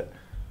case of that.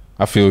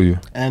 I feel you.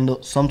 And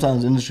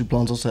sometimes industry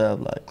plans also have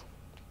like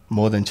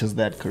more than just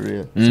that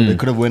career. So they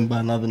could have went by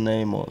another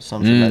name or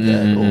something like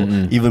that,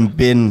 or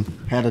even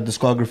had a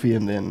discography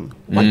and then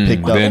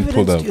picked up. Then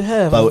pulled up. Do you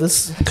have But-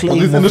 this claim?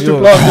 these of industry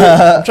yours?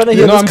 plans, I'm trying to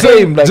hear You know what this I'm saying?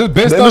 claim. Like, Just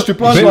based the off industry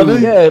plans, ba-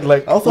 yeah.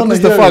 like I also Witness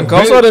wanna the hear Funk. it. I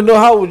also want to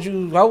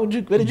know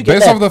where did you get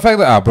Based that? off the fact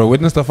that, bro,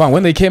 Witness the Funk,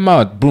 when they came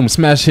out, boom,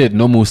 smash hit,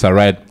 No Musa,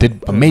 right?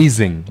 Did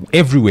amazing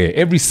everywhere,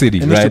 every city,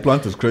 Industry right?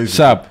 plant is crazy.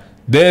 Sharp.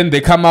 Then they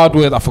come out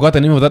with, I forgot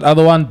the name of that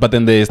other one, but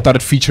then they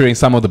started featuring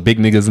some of the big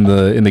niggas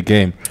in the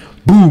game.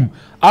 Boom.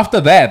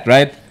 After that,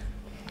 right?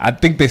 I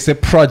think they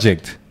said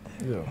project.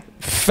 Yeah.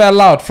 Fell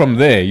out from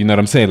there. You know what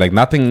I'm saying? Like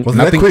nothing. Was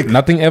that quick?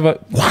 Nothing ever.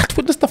 What?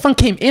 Witness the Funk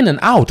came in and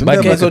out. Didn't they have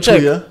Okay, like so a check.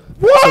 2 year?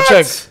 What? So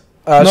check.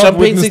 Not Champagne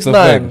Witness the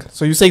 6ix9ine. Funk.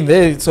 So you're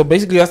saying so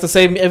basically that's the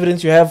same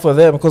evidence you have for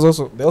them because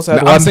they also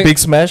had No, I'm one saying- big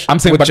smash I'm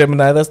saying, with but-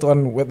 Gemini. That's the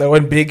one where they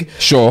went big.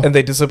 Sure. And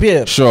they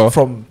disappeared. Sure.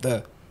 From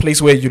the place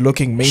where you're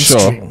looking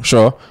mainstream.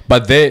 Sure.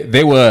 But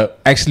they were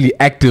actually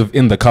active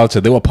in the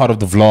culture. They were part of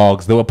the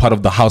vlogs. They were part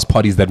of the house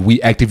parties that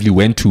we actively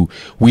went to.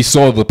 We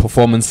saw the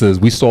performances.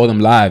 We saw them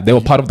live. They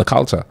were part of the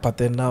culture. But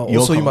then now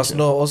Your also you must culture.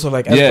 know also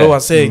like as Yeah. bro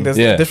was saying there's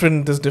Yeah.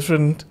 different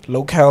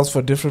locales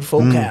for different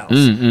focales.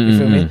 You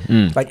feel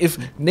me? Like if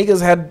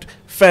niggas had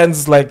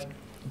fans like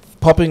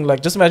popping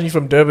like just imagine you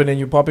from Durban and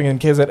you're popping in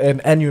KZN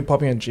and you're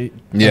popping in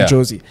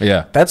Josie.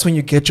 Yeah. That's when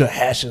you get your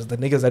hashes, the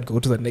niggas that go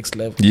to the next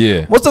level.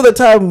 Yeah. Most of the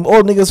time,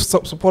 all niggas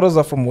supporters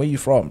are from where you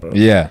from, bro.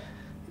 Yeah.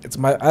 It's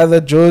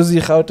either Josie,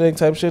 Gauteng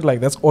type shit.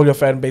 Like that's all your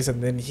fan base,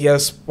 and then here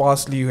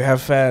sparsely you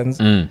have fans,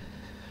 and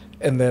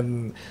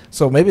then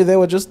so maybe they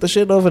were just the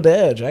shit over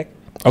there, Jack.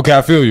 Okay,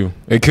 I feel you.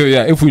 It could,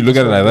 yeah, if we look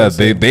at it like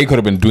that, they could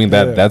have been doing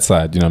that Yeah. that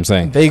side. You know what I'm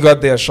saying? They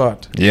got their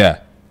shot. Yeah.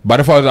 But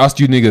if I was to ask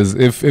you niggas,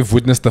 if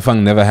Witness the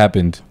Funk never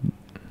happened,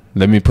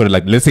 let me put it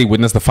like, let's say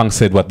Witness the Funk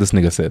said what this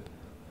nigga said.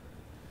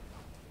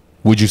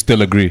 Would you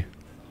still agree?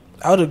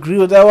 I would agree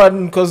with that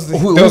one because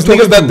Who there was you niggas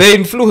talking that to? they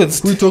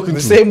influenced. Who you talking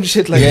the to? same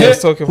shit like I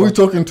was talking Who you about.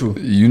 talking to?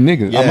 You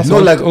niggas. Yeah. No,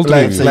 like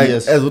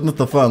yes. as Witness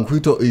the Funk. Who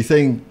you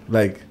saying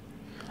like?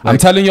 I'm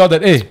telling y'all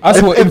that, hey,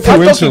 us were if I talk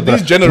influential. to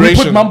this bruh. generation-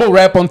 We put mumble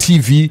rap on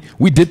TV.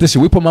 We did this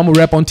shit. We put mumble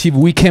rap on TV.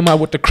 We came out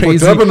with the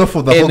crazy Durban or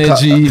for the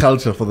energy. whole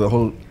culture, for the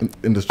whole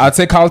industry. I'd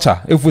say culture.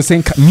 If we're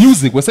saying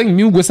music, we're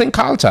saying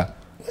culture.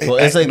 For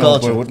SA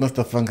culture. Boy, Witness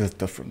the Funk is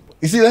different.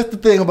 You see, that's the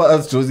thing about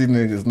us Josie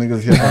niggas.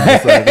 Niggas here on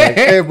this side. Like,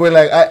 hey, boy,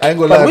 like, I ain't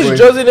gonna But lie, which boy.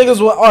 Jersey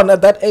niggas were on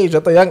at that age,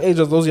 at the young age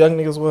as those young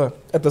niggas were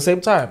at the same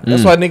time?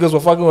 That's why niggas were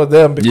fucking with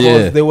them because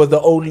Yeah. they were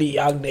the only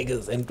young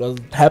niggas, and it was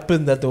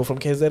happened that they were from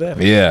KZN.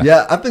 Yeah.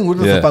 Yeah, I think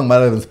Witness Yeah. the Funk might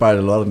have inspired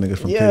a lot of niggas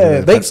from Yeah,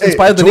 KZN. they But,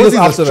 inspired the Josie's niggas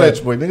a after that.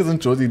 stretch, boy. Niggas in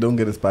Josie don't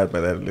get inspired by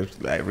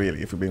that. Like,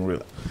 really, if you're being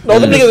real. No,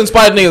 them niggas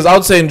inspired niggas. I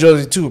would say in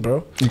Jersey too,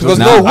 bro. Because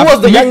Nah, who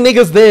was the young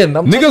niggas then?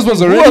 Niggas was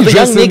who already was the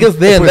young dressing- niggas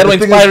then Wait, that the were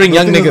thing is- inspiring the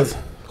young thing niggas? is-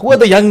 Who were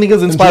the young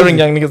niggas inspiring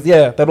Jersey. young niggas?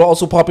 Yeah, that were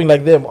also popping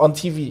like them on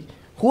TV.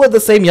 Who are the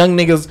same young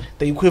niggas,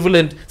 the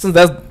equivalent? Since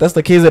that's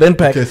the KZN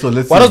pack. Okay, so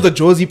let's what see. was the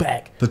Josie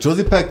pack? The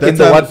Josie pack, In that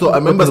the time, what- so I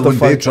remember Witness the when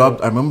they Funk,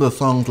 dropped, I remember the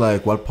songs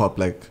like What Pop,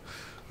 like,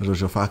 it was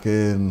your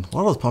fucking,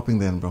 what was popping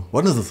then, bro?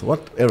 What is this?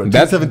 What era?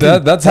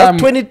 2017? That time.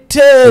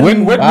 2010.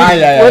 When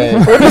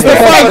Witness Witness the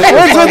Funk.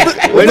 Such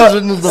Funk,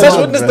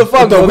 Witness bro? the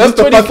Funk. No, bro.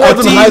 That's Witness the Funk, I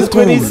was in high 2014,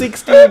 school.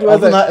 2016. I Was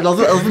was, that in, I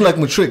was in like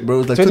matric, bro. It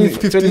was like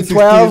 2015,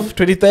 2012,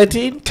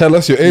 2013? Tell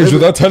us your age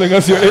without telling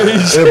us your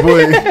age. 16.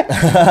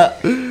 Yeah,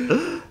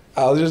 boy.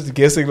 I was just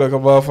guessing like a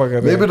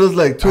motherfucker. Maybe it was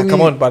like 20.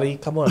 Come on, buddy.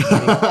 Come on.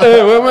 Buddy.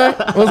 Hey, where man?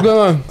 What's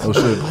going on? Oh,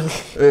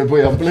 shit. Hey,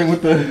 boy, I'm playing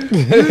with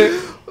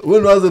the.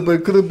 When was it? But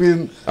it could have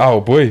been Oh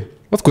boy,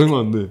 what's going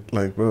on there?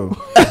 like, bro.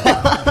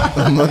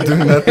 I'm not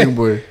doing nothing,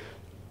 boy.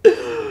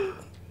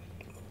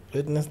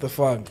 Witness the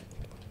Funk.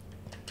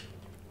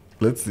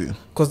 Let's see.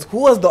 Because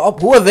who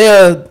were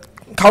their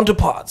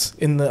counterparts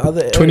in the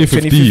other era?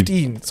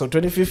 2015. So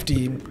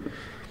 2015.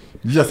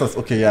 Yes, that's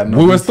okay. Yeah, no.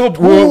 We were still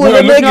we were were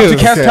the looking up to niggas?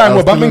 Cash Okay, I Time. We're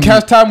was bumping still in-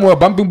 Cash Time. We're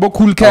bumping Bo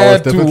Cool I was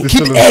Cat to definitely Kid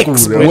still in X.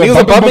 school, bro. yeah. We're Niggas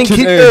were bumping Kid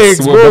Kid X.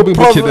 X, We're bro.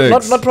 bumping Kid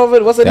X. Not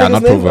Proverb. What's the Yeah, nigga's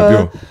not name?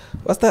 Proverb, yo.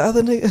 What's that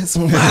other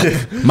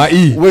nigga? My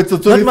E. Wait, so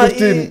Not my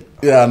 2015.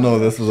 Yeah, no,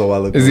 this was a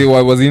while ago. Is he?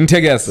 Was he in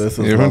Tegas? This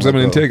was You from long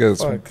someone in ago. Tegas?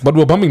 Fuck. But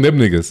we're bumping them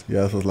niggas.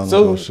 Yeah, this was long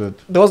So ago. Shit.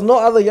 there was no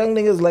other young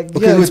niggas like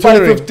Okay, yeah, wait,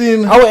 inspiring.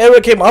 2015. Our era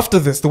came after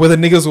this, where the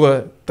niggas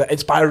were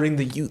inspiring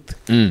the youth.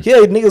 Here,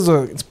 niggas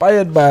were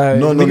inspired by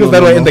No, niggas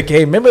that were in the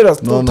game. Remember, it was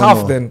still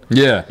tough then.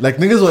 Yeah. Like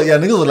niggas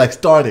were like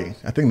starting.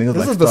 I think niggas This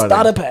like is the starting.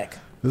 starter pack.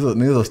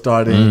 Niggas are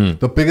starting.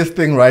 The biggest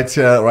thing right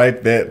here,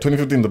 right there,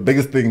 2015. The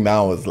biggest thing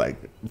now is like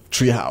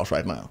Treehouse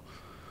right now.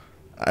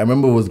 I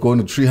remember was going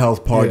to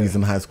Treehouse parties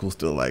in high school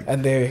still. Like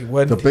And they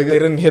went. The bigger- they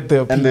didn't hit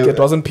their peak. and they- It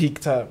wasn't peak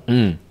time.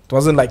 It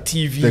wasn't like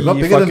TV. They got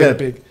bigger than fucking that.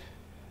 big.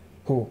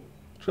 Who?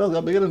 Treehouse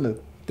got bigger than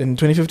that. In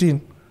 2015.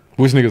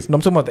 Which niggas? No,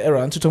 I'm talking about the era.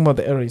 Aren't you talking about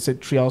the era? You said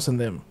Treehouse and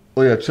them.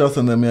 Oh yeah, Treehouse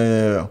and them.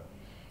 Yeah.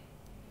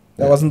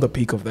 That wasn't the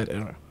peak of that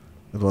era.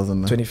 It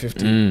wasn't.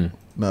 2015.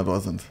 No, it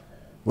wasn't.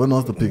 When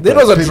was the peak? There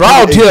was a Peak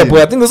drought here, 2018.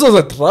 boy. I think this was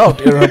a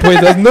drought era, boy.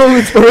 There's no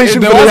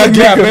inspiration There for was the a young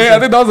gap, niggas. man. I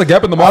think there was a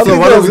gap in the So market.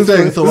 what are we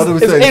saying? So what are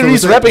we Is saying? So we're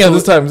Aries saying- rapping at so-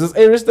 this time? Is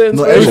Aries the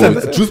No, inspiration?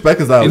 Aries. Juice Back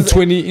is out. In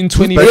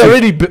 20 They're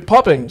already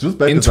popping. Juice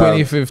Back in is out.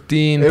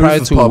 2015, Aries prior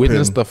is to popping.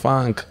 Witness the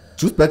Funk.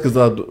 Juice Back is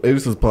out.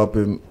 Aries is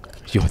popping.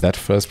 Yo, that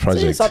first Say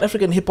project. South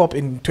African hip hop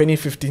in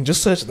 2015.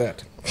 Just search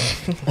that.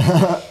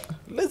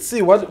 Let's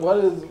see what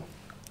is.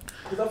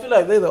 Because I feel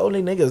like they're the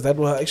only niggas that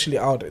were actually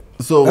out.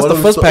 So That's what the are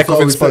we- first so- pack so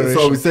of are we saying-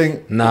 So are we inspiration.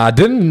 saying Nah,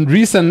 didn't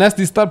Reese and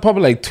Nasty start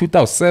probably like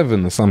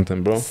 2007 or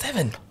something, bro?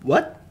 7.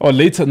 What? Or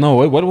later? No,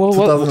 what year was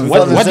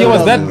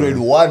 2007. that? Grade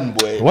 1,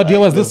 boy. What year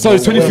was this? Sorry,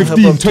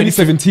 2015,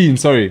 2017.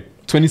 Sorry,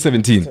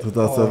 2017.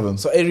 2007.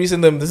 So A-Reese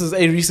and them, this is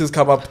A-Reese's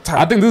come up time.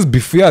 I think this is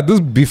before. Yeah, this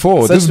is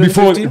before. Since This is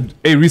before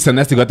 2015? A-Reese and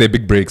Nasty got their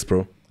big breaks,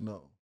 bro.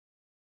 No.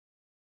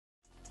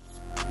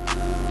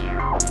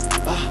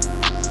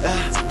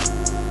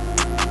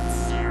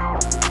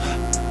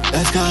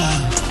 Let's go.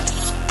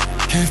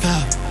 Can't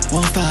stop,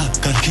 won't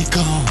stop, gotta keep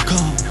going.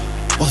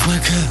 What's my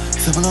cup?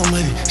 Sippin' on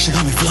money, she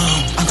got me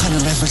flown. I'm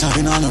kinda less, but I've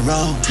been on the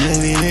road.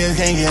 These niggas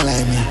can't get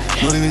like me.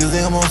 No, these niggas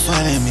think I'm on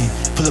fight at me.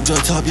 Pull up to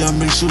the top, yeah, I'm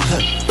ready to shoot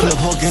her. Pull up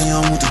whole gang,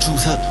 I'm with the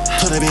troops up.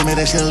 Told that bitch, make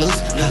that shit loose.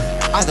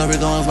 I got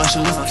rid on my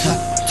shoes.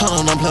 Told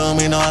them don't play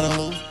with me, know how to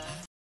lose.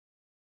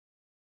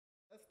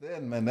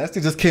 Then, man,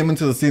 Nasty just came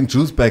into the scene.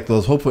 Juice back. There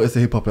was hope for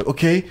SA hip hop. Like,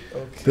 okay,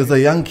 there's a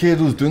young kid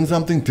who's doing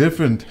something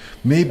different.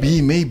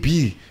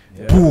 Maybe.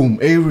 Yeah. Boom,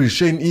 Avery,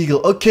 Shane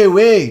Eagle. Okay,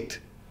 wait.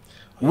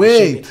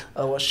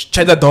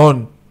 Cheddar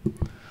Don.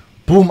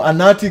 Boom,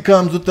 Anati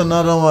comes with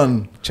another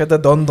one. Cheddar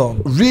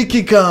Don.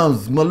 Ricky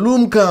comes,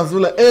 Malum comes.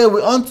 We're like, hey,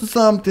 we're onto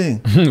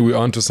something. We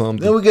onto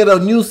something. Then we get a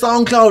new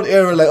SoundCloud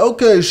era. Like,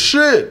 okay,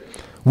 shit.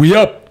 We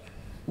up.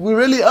 We're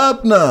really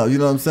up now. You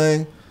know what I'm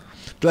saying?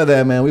 Glad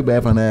that, man. We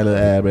back from that little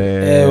ad,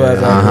 man. It was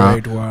a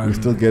great one. We're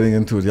still getting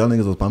into it. Y'all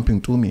niggas was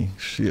bumping to me.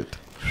 Shit.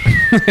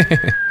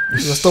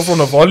 You're still from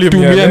the volume. To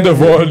me and the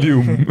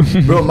volume.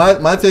 Bro,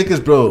 my take is,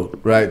 bro,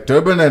 right?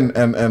 Durban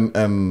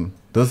and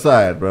this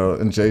side, bro,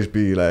 and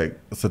JHB, like,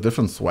 it's a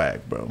different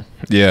swag, bro.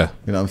 Yeah.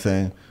 You know what I'm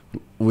saying?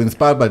 We're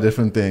inspired by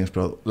different things,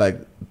 bro.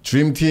 Like,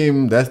 Dream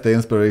Team, that's their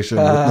inspiration.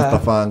 Witness the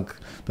Funk,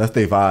 that's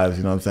their vibes,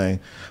 you know what I'm saying?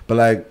 But,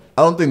 like,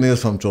 I don't think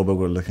niggas from Joburg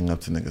were looking up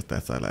to niggas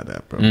that side like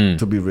that, bro.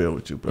 To be real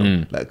with you, bro.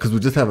 Like, because we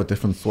just have a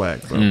different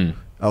swag, bro.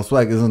 Our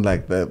swag isn't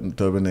like the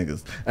Durban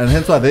niggas, and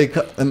hence why they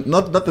and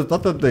not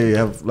that they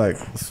have like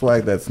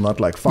swag that's not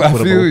like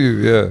fuckable. I feel you,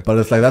 yeah. But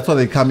it's like that's why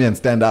they come here and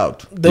stand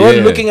out. They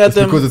weren't looking at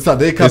them because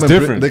they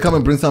come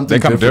and bring something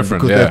different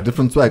because they have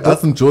different swag.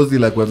 Us and Josie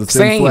like we have the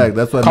same swag.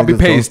 That's why niggas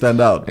don't stand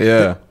out.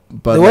 Yeah.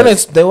 But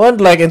they weren't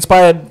like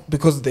inspired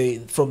because they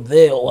from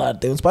there or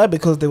what. They were inspired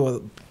because they were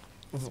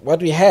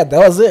what we had. That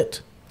was it.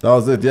 That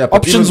was it. Yeah.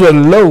 Options were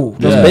low.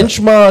 It was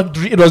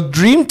Benchmark. It was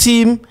Dream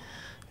Team.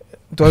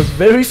 There was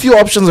very few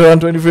options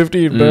around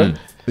 2015, bro.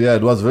 Yeah,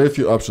 it was very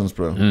few options,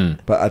 bro.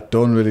 But I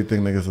don't really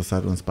think niggas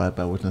decided inspired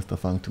by Witness the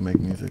Funk to make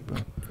music, bro.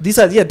 These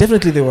are, yeah,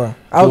 definitely they were.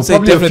 I would say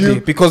definitely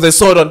because they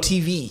saw it on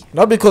TV,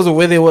 not because of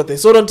where they were. They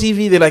saw it on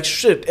TV. They're like,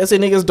 shit, SA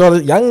niggas do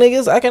it. Young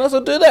niggas, I can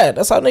also do that.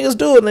 That's how niggas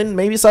do it. And then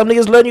maybe some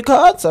niggas learn you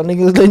can't, some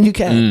niggas learn you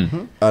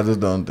can. I just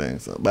don't think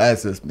so. But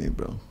that's just me,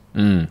 bro.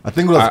 I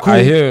think it was cool.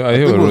 I hear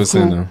what you're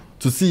saying now.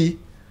 To see.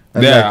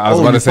 And yeah, like, I was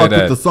about to say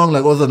that. With the song,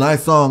 like, it was a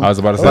nice song. I was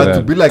about to say but that.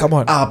 to be like, come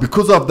on.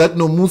 Because of that,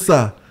 no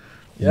Musa.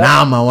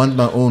 Nah, I want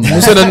my own.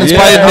 Musa done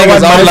inspired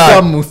niggas out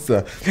loud.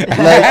 Musa.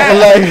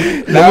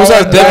 like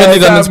Musa definitely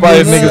done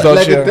inspired niggas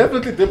out here. It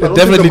definitely did, but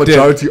definitely the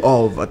majority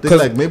of. I think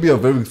like maybe a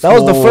very small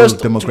that was the first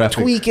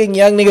demographic. Tweaking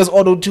young niggas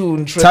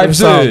auto-tune type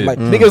sound. shit. Like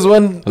niggas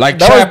when like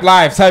Trap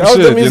Live type shit. That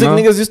was the shit, music you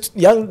know? niggas used to,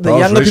 the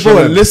younger people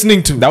were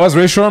listening to. That was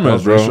Ray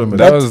Sherman, bro.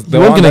 That was you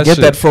weren't gonna get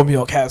that from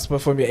your Casper,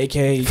 from your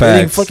AKA.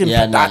 Getting fucking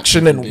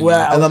production and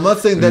wow. And I'm not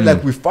saying that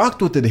like we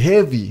fucked with it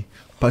heavy,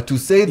 but to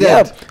say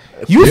that.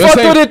 You fucked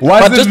with it,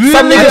 but just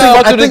some niggas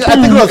fucked with it. I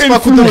think it was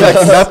fucked with it. Like,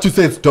 you have to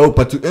say it's dope,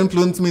 but to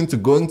influence me into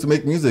going to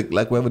make music,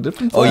 like we have a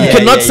different. You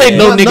cannot say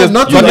no niggas.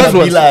 Not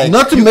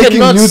to making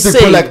music,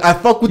 but like I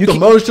fuck with the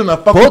motion. I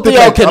fuck with it.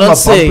 Like I'm a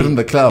bump in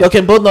the club. You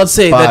can both not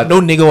say that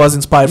no nigga was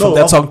inspired from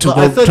that song to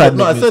go try.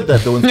 No, I said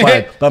that they were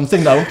inspired, but I'm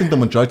saying that I don't think the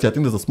majority. I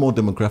think there's a small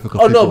demographic of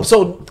people. Oh no,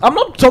 so I'm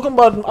not talking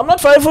about. I'm not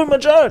fighting for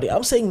majority.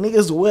 I'm saying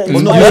niggas were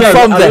inspired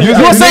from that. You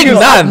were saying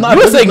none. You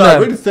were saying none.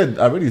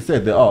 I already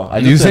said they are.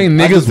 You saying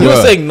niggas were? You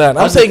were saying none.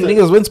 I'm saying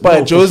niggas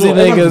inspired Josie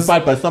niggas.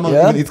 Inspired by someone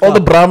all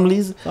the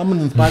Bramleys.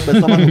 Someone's inspired by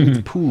someone who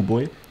eats poo,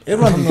 boy.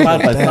 Everyone's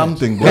inspired by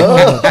something, bro.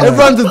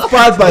 Everyone's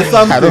inspired by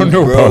something. I don't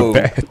know about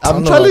that.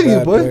 I'm telling you,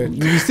 boy.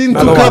 You've seen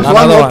 2 cups, one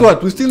not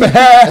what? We've seen.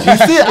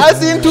 I've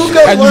seen 2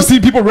 cups, and you see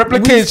people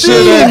replicate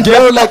shit.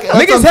 Like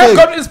niggas have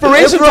got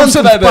inspiration from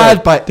shit like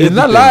that. It's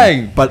not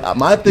lying. But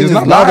my thing is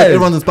now that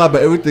everyone's inspired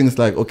by everything. It's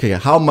like, okay,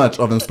 how much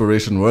of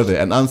inspiration were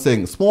there? And I'm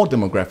saying small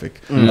demographic.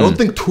 I don't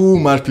think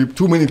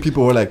too many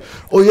people were like,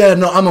 oh yeah,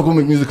 no, I'm gonna go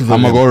make music because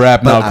I'm gonna go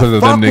rap now because of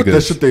them niggas. I fuck with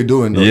the shit they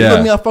doing. You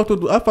know me, I fucked with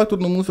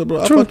Namusa,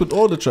 bro. I fucked with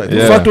all the tracks.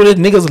 With it,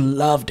 niggas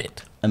loved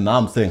it. And now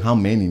I'm saying how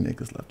many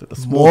niggas loved it. A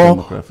small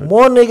demographic.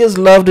 More niggas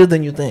loved it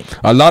than you think.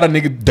 A lot of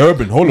niggas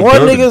Durban. More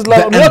niggas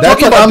loved it. I'm not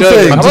talking about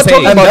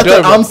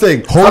Durban. I'm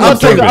saying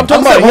I'm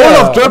talking about whole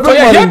of Durban.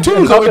 Yeah,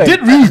 too. It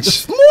did reach.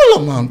 Small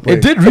amount.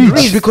 It did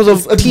reach because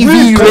of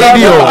TV,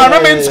 radio. I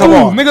remember in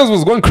school, niggas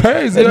was going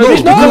crazy. But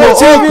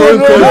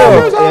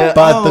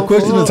the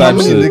question is how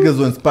many niggas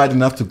were inspired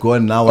enough to go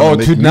and now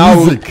make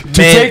music? To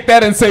take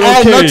that and say,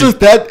 okay. And not just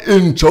that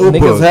in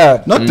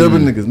Joburg. Not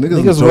Durban niggas.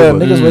 Niggas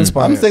were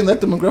inspired. I'm saying that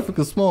demographic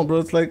is small, bro.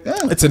 It's like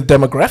it's a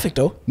demographic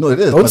though. No, it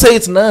is. Don't say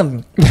it's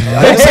none.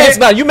 Don't say it's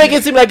none. You make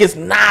it seem like it's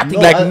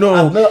nothing. I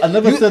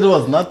never said it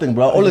was nothing,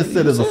 bro. All I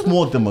said is a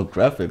small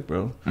demographic,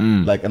 bro.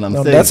 Like, and I'm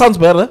saying that sounds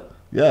better.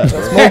 Yeah.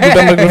 Small group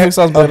demographic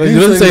sounds better. You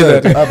didn't say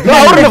that. No,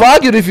 I wouldn't have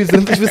argued if you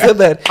said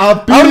that. I'm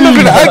not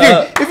gonna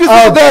argue. If you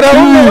said that, I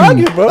wouldn't have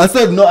argued, bro. I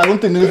said no. I don't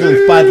think niggas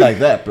will fight like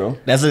that, bro.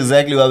 That's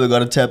exactly why we got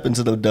to tap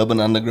into the Durban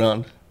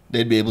underground.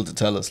 They'd be able to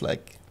tell us,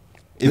 like,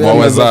 if What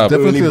was up?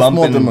 Definitely Really a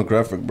small bumping,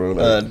 demographic, bro.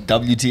 Like,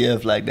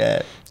 WTF like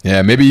that.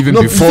 Yeah, maybe even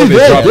no, before see, they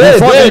there- drop. there-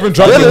 Before there- they even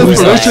drop there the is new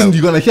inspiration. style.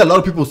 You're gonna hear a lot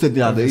of people say,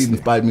 "Yeah, they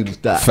inspired me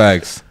to that."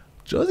 Facts.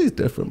 Josie's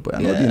different, but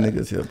I know these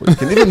niggas here, bro. You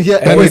can even hear.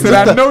 And he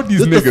said, I know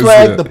these just niggas the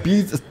swag, here. the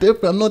beats is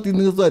different. I know these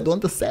niggas. I don't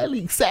want the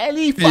Sally,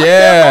 fuck them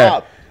Yeah.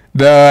 up.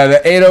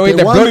 The 808 that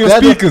They blow your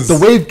want speakers. The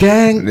wave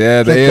gang.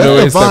 Yeah, the Like,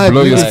 808s that's the that vibe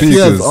blow your niggas speakers.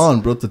 hears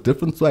on, bro. It's a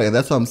different swag, and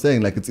that's what I'm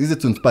saying. Like, it's easier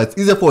to inspire. It's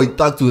easier for a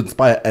thug to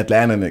inspire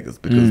Atlanta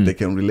niggas because they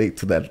can relate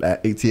to that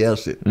ATL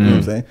shit. You know what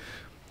I'm saying?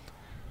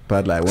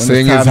 But like, when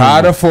Saying time it's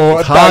harder for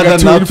it's a harder thugger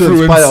to now to inspire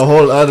a influence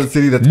whole other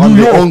city that's New on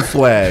their York. own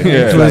swag.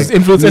 Yeah. It's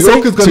Influence New SA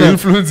York is to gonna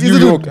influence easy New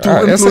to- York. to Ah,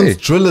 influence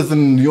SA. drillers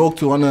in New York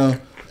to wanna.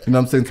 You know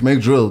what I'm saying? To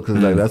make drill, because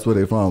like that's where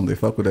they from. They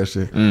fuck with that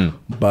shit.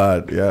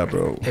 But yeah,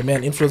 bro, Hey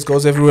man, influence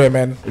goes everywhere,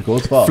 man. it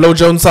goes far. Flo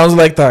Jones sounds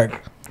like that.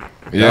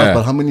 Yeah, but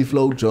Yeah. how many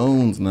Flo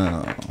Jones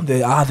now?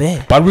 They are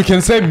there. But we can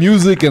say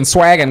music and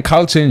swag and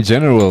culture in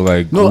general.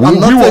 Like, No, we, I'm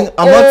not we saying- were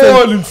I'm not saying-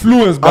 all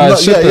influenced by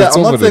shit that's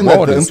I'm over not the saying that the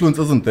borders. influence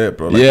isn't there,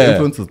 bro. Like Yeah. the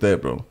influence is there,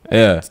 bro.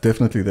 Yeah. It's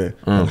definitely there.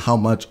 But how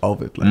much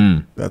of it?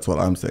 Like that's what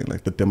I'm saying.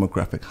 Like the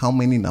demographic. How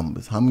many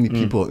numbers? How many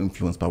people are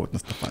influenced by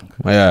Witness the Funk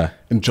Yeah.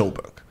 in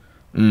Joburg?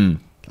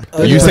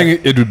 Are you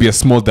saying it would be a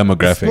small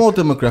demographic? Small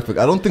demographic.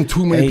 I don't think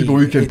too many Hey, people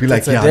we can be like,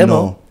 it's a yeah, I demo.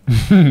 know.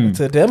 It's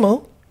a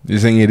demo. You're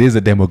saying it is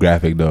a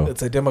demographic though.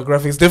 It's a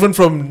demographic. It's different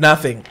from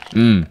nothing.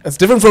 It's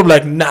different from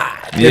like nah.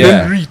 It Yeah.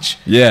 didn't reach.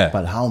 Yeah.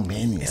 But how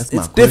many? That's my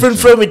It's different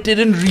question. from it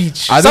didn't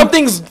reach. I Some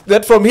think- things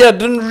that from here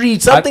didn't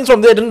reach. Some things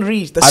from there didn't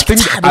reach.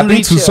 I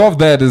think to solve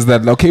that is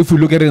that, okay, if we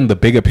look at it in the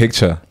bigger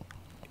picture,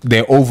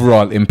 their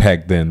overall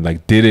impact then,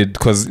 like, did it,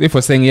 because if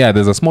we're saying, yeah,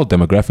 there's a small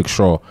demographic,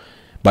 sure,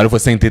 but if we're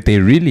saying, did they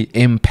really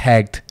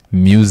impact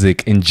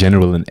music in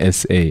general in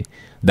SA,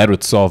 that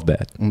would solve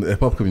that. In the hip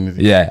hop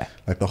community. Yeah.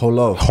 Like the whole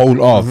of.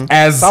 Whole of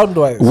as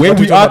Sound-wise, where what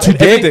we we are talking about,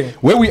 today. everything.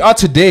 Where we are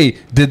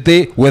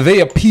today, were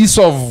they a piece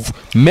of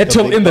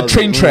metal big in the puzzle.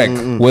 train track?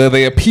 Were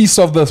they a piece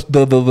of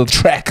the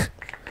track?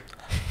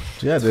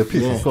 Yeah, they're a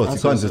piece, Yeah, of course. I You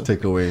think can't so. just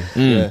take away.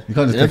 Yeah. You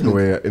can't just take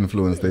away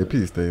influence. They're a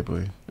piece, they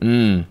boy.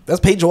 That's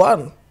page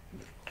one.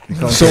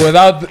 So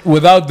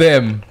without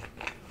them,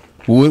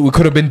 we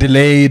could have been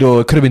delayed,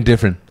 or it could have been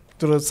different.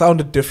 It would have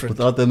sounded different.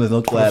 Without them, there's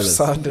no Qwellers.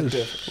 Sounded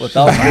different.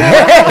 Without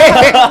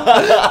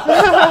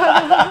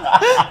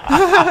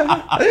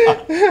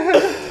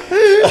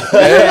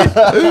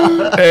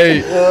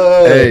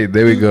Hey,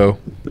 there we go.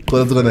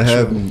 What's gonna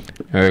happen?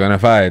 We're gonna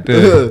fight.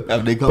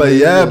 Have they come But in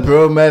yeah, and-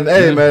 bro, man.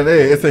 Hey, man.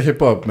 Hey, it's a hip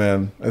hop,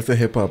 man. It's a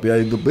hip hop. Yeah,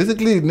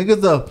 basically,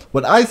 niggas are.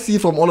 What I see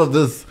from all of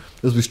this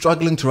is we're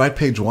struggling to write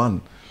page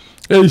one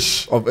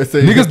Ish. of SA.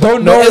 Niggas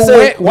don't No, know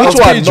it's which one?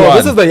 page No, one.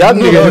 this is the young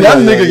nigga.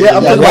 young nigga. Yeah,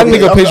 I'm talking young about-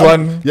 nigga I'm- page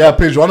I'm- one. Yeah,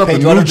 page one of the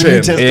Page New one of the New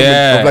Change. Testament.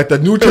 Yeah. Of like the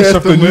New Of the New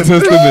Testament.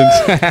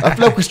 Testament. I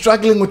feel like we're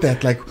struggling with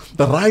that. Like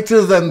the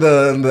writers and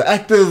the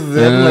actors.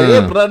 They're like,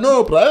 yeah, bruh,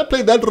 no, bruh, I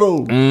played that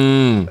role.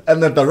 And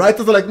then the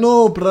writers are like,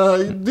 no,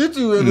 bruh, did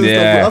you? And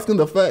Yeah. we're asking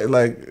the fact,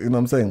 like, you know what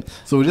I'm saying?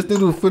 So we just need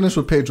to finish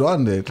with page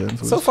one there, Jen.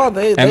 So far,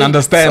 they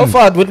understand. So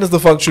far, Witness the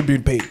Funk should be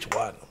page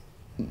one.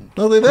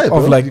 no, they're there, Of bro.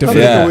 like You can't different-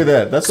 take Yeah. away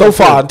that. That's So what I'm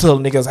far, saying. until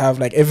niggas have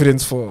like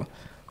evidence for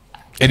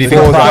Anything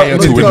You prior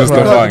can't- to you Witness the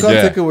can't- Funk, you can't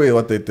yeah. take away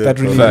what they did. that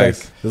bro. really Facts.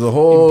 like There's a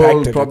whole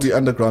impacted probably it.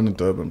 underground in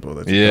Durban, bro.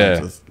 That you Yeah.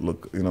 can't just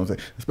look, you know what I'm saying?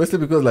 Especially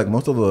because like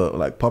most of the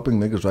like popping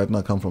niggas right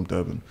now come from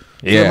Durban. So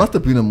Yeah. there must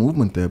have been a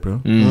movement there,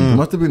 bro. There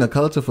must have been a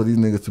culture for these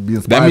niggas to be That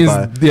inspired means,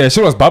 by. yeah,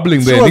 shit was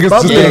bubbling there. Shit was Niggas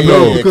just bubbling, didn't bro,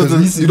 know. because we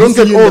you don't see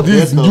get in all the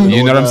these best new. of You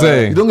know what I'm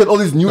saying? You don't get all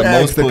these new The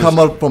acts most that push. come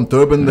out from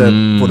Durban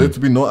that for there to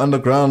be no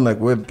underground, like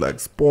where it like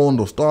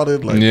spawned or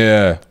started, like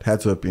Yeah, it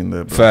had to have been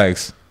there, bro.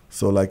 facts.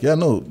 So like, yeah,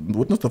 no,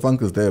 Witness the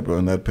Funk is there, bro,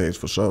 in that page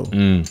for sure. You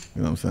know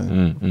what I'm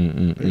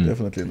saying? They're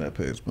definitely in that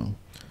page, bro.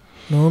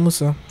 no,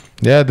 Musa.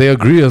 Yeah, they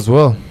agree as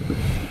well.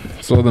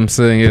 Saw them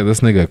saying, yeah,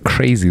 this nigga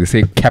crazy. They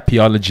say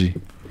capiology.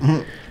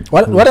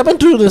 What happened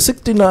to the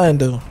 69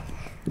 though?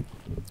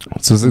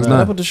 So What 6'9".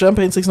 happened to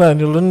Champagne 69?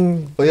 You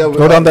didn't Oh yeah,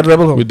 go down that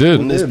rebel hole. We did.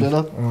 When they split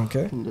up,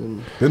 Okay.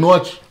 Didn't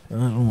watch. There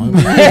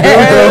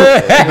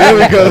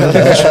we go.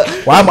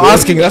 Why I'm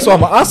asking? That's why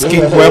I'm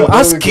asking. Why I'm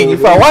asking.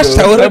 If I watched,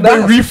 I would have But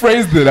done.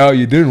 rephrased it out.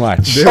 You didn't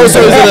watch. Oh,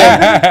 so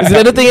is it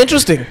anything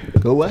interesting?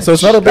 go watch. So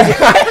it's not a big.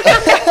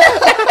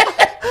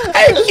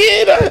 I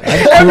kid.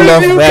 Cool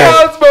off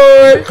that.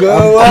 boy. Cool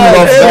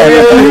off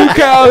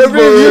that.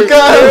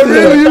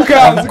 Every you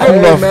counts.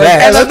 Cool off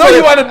that. And I know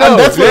you want to know. And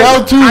that's for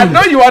y'all too. I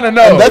know you want to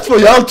know. And that's for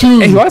y'all too.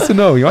 He wants to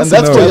know. He wants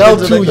And to that's know. for y'all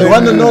too. You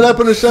want to know that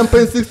happened to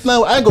Champagne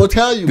 69? I ain't gonna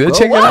tell you, They'll bro.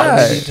 check it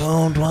Watch.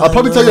 out. I'll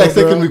probably tell you like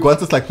second week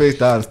once it's like face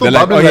down. Still They're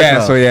like, bubbling oh right yeah,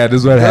 now. so yeah,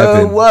 this is what Go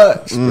happened.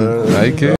 watch, bro. Okay.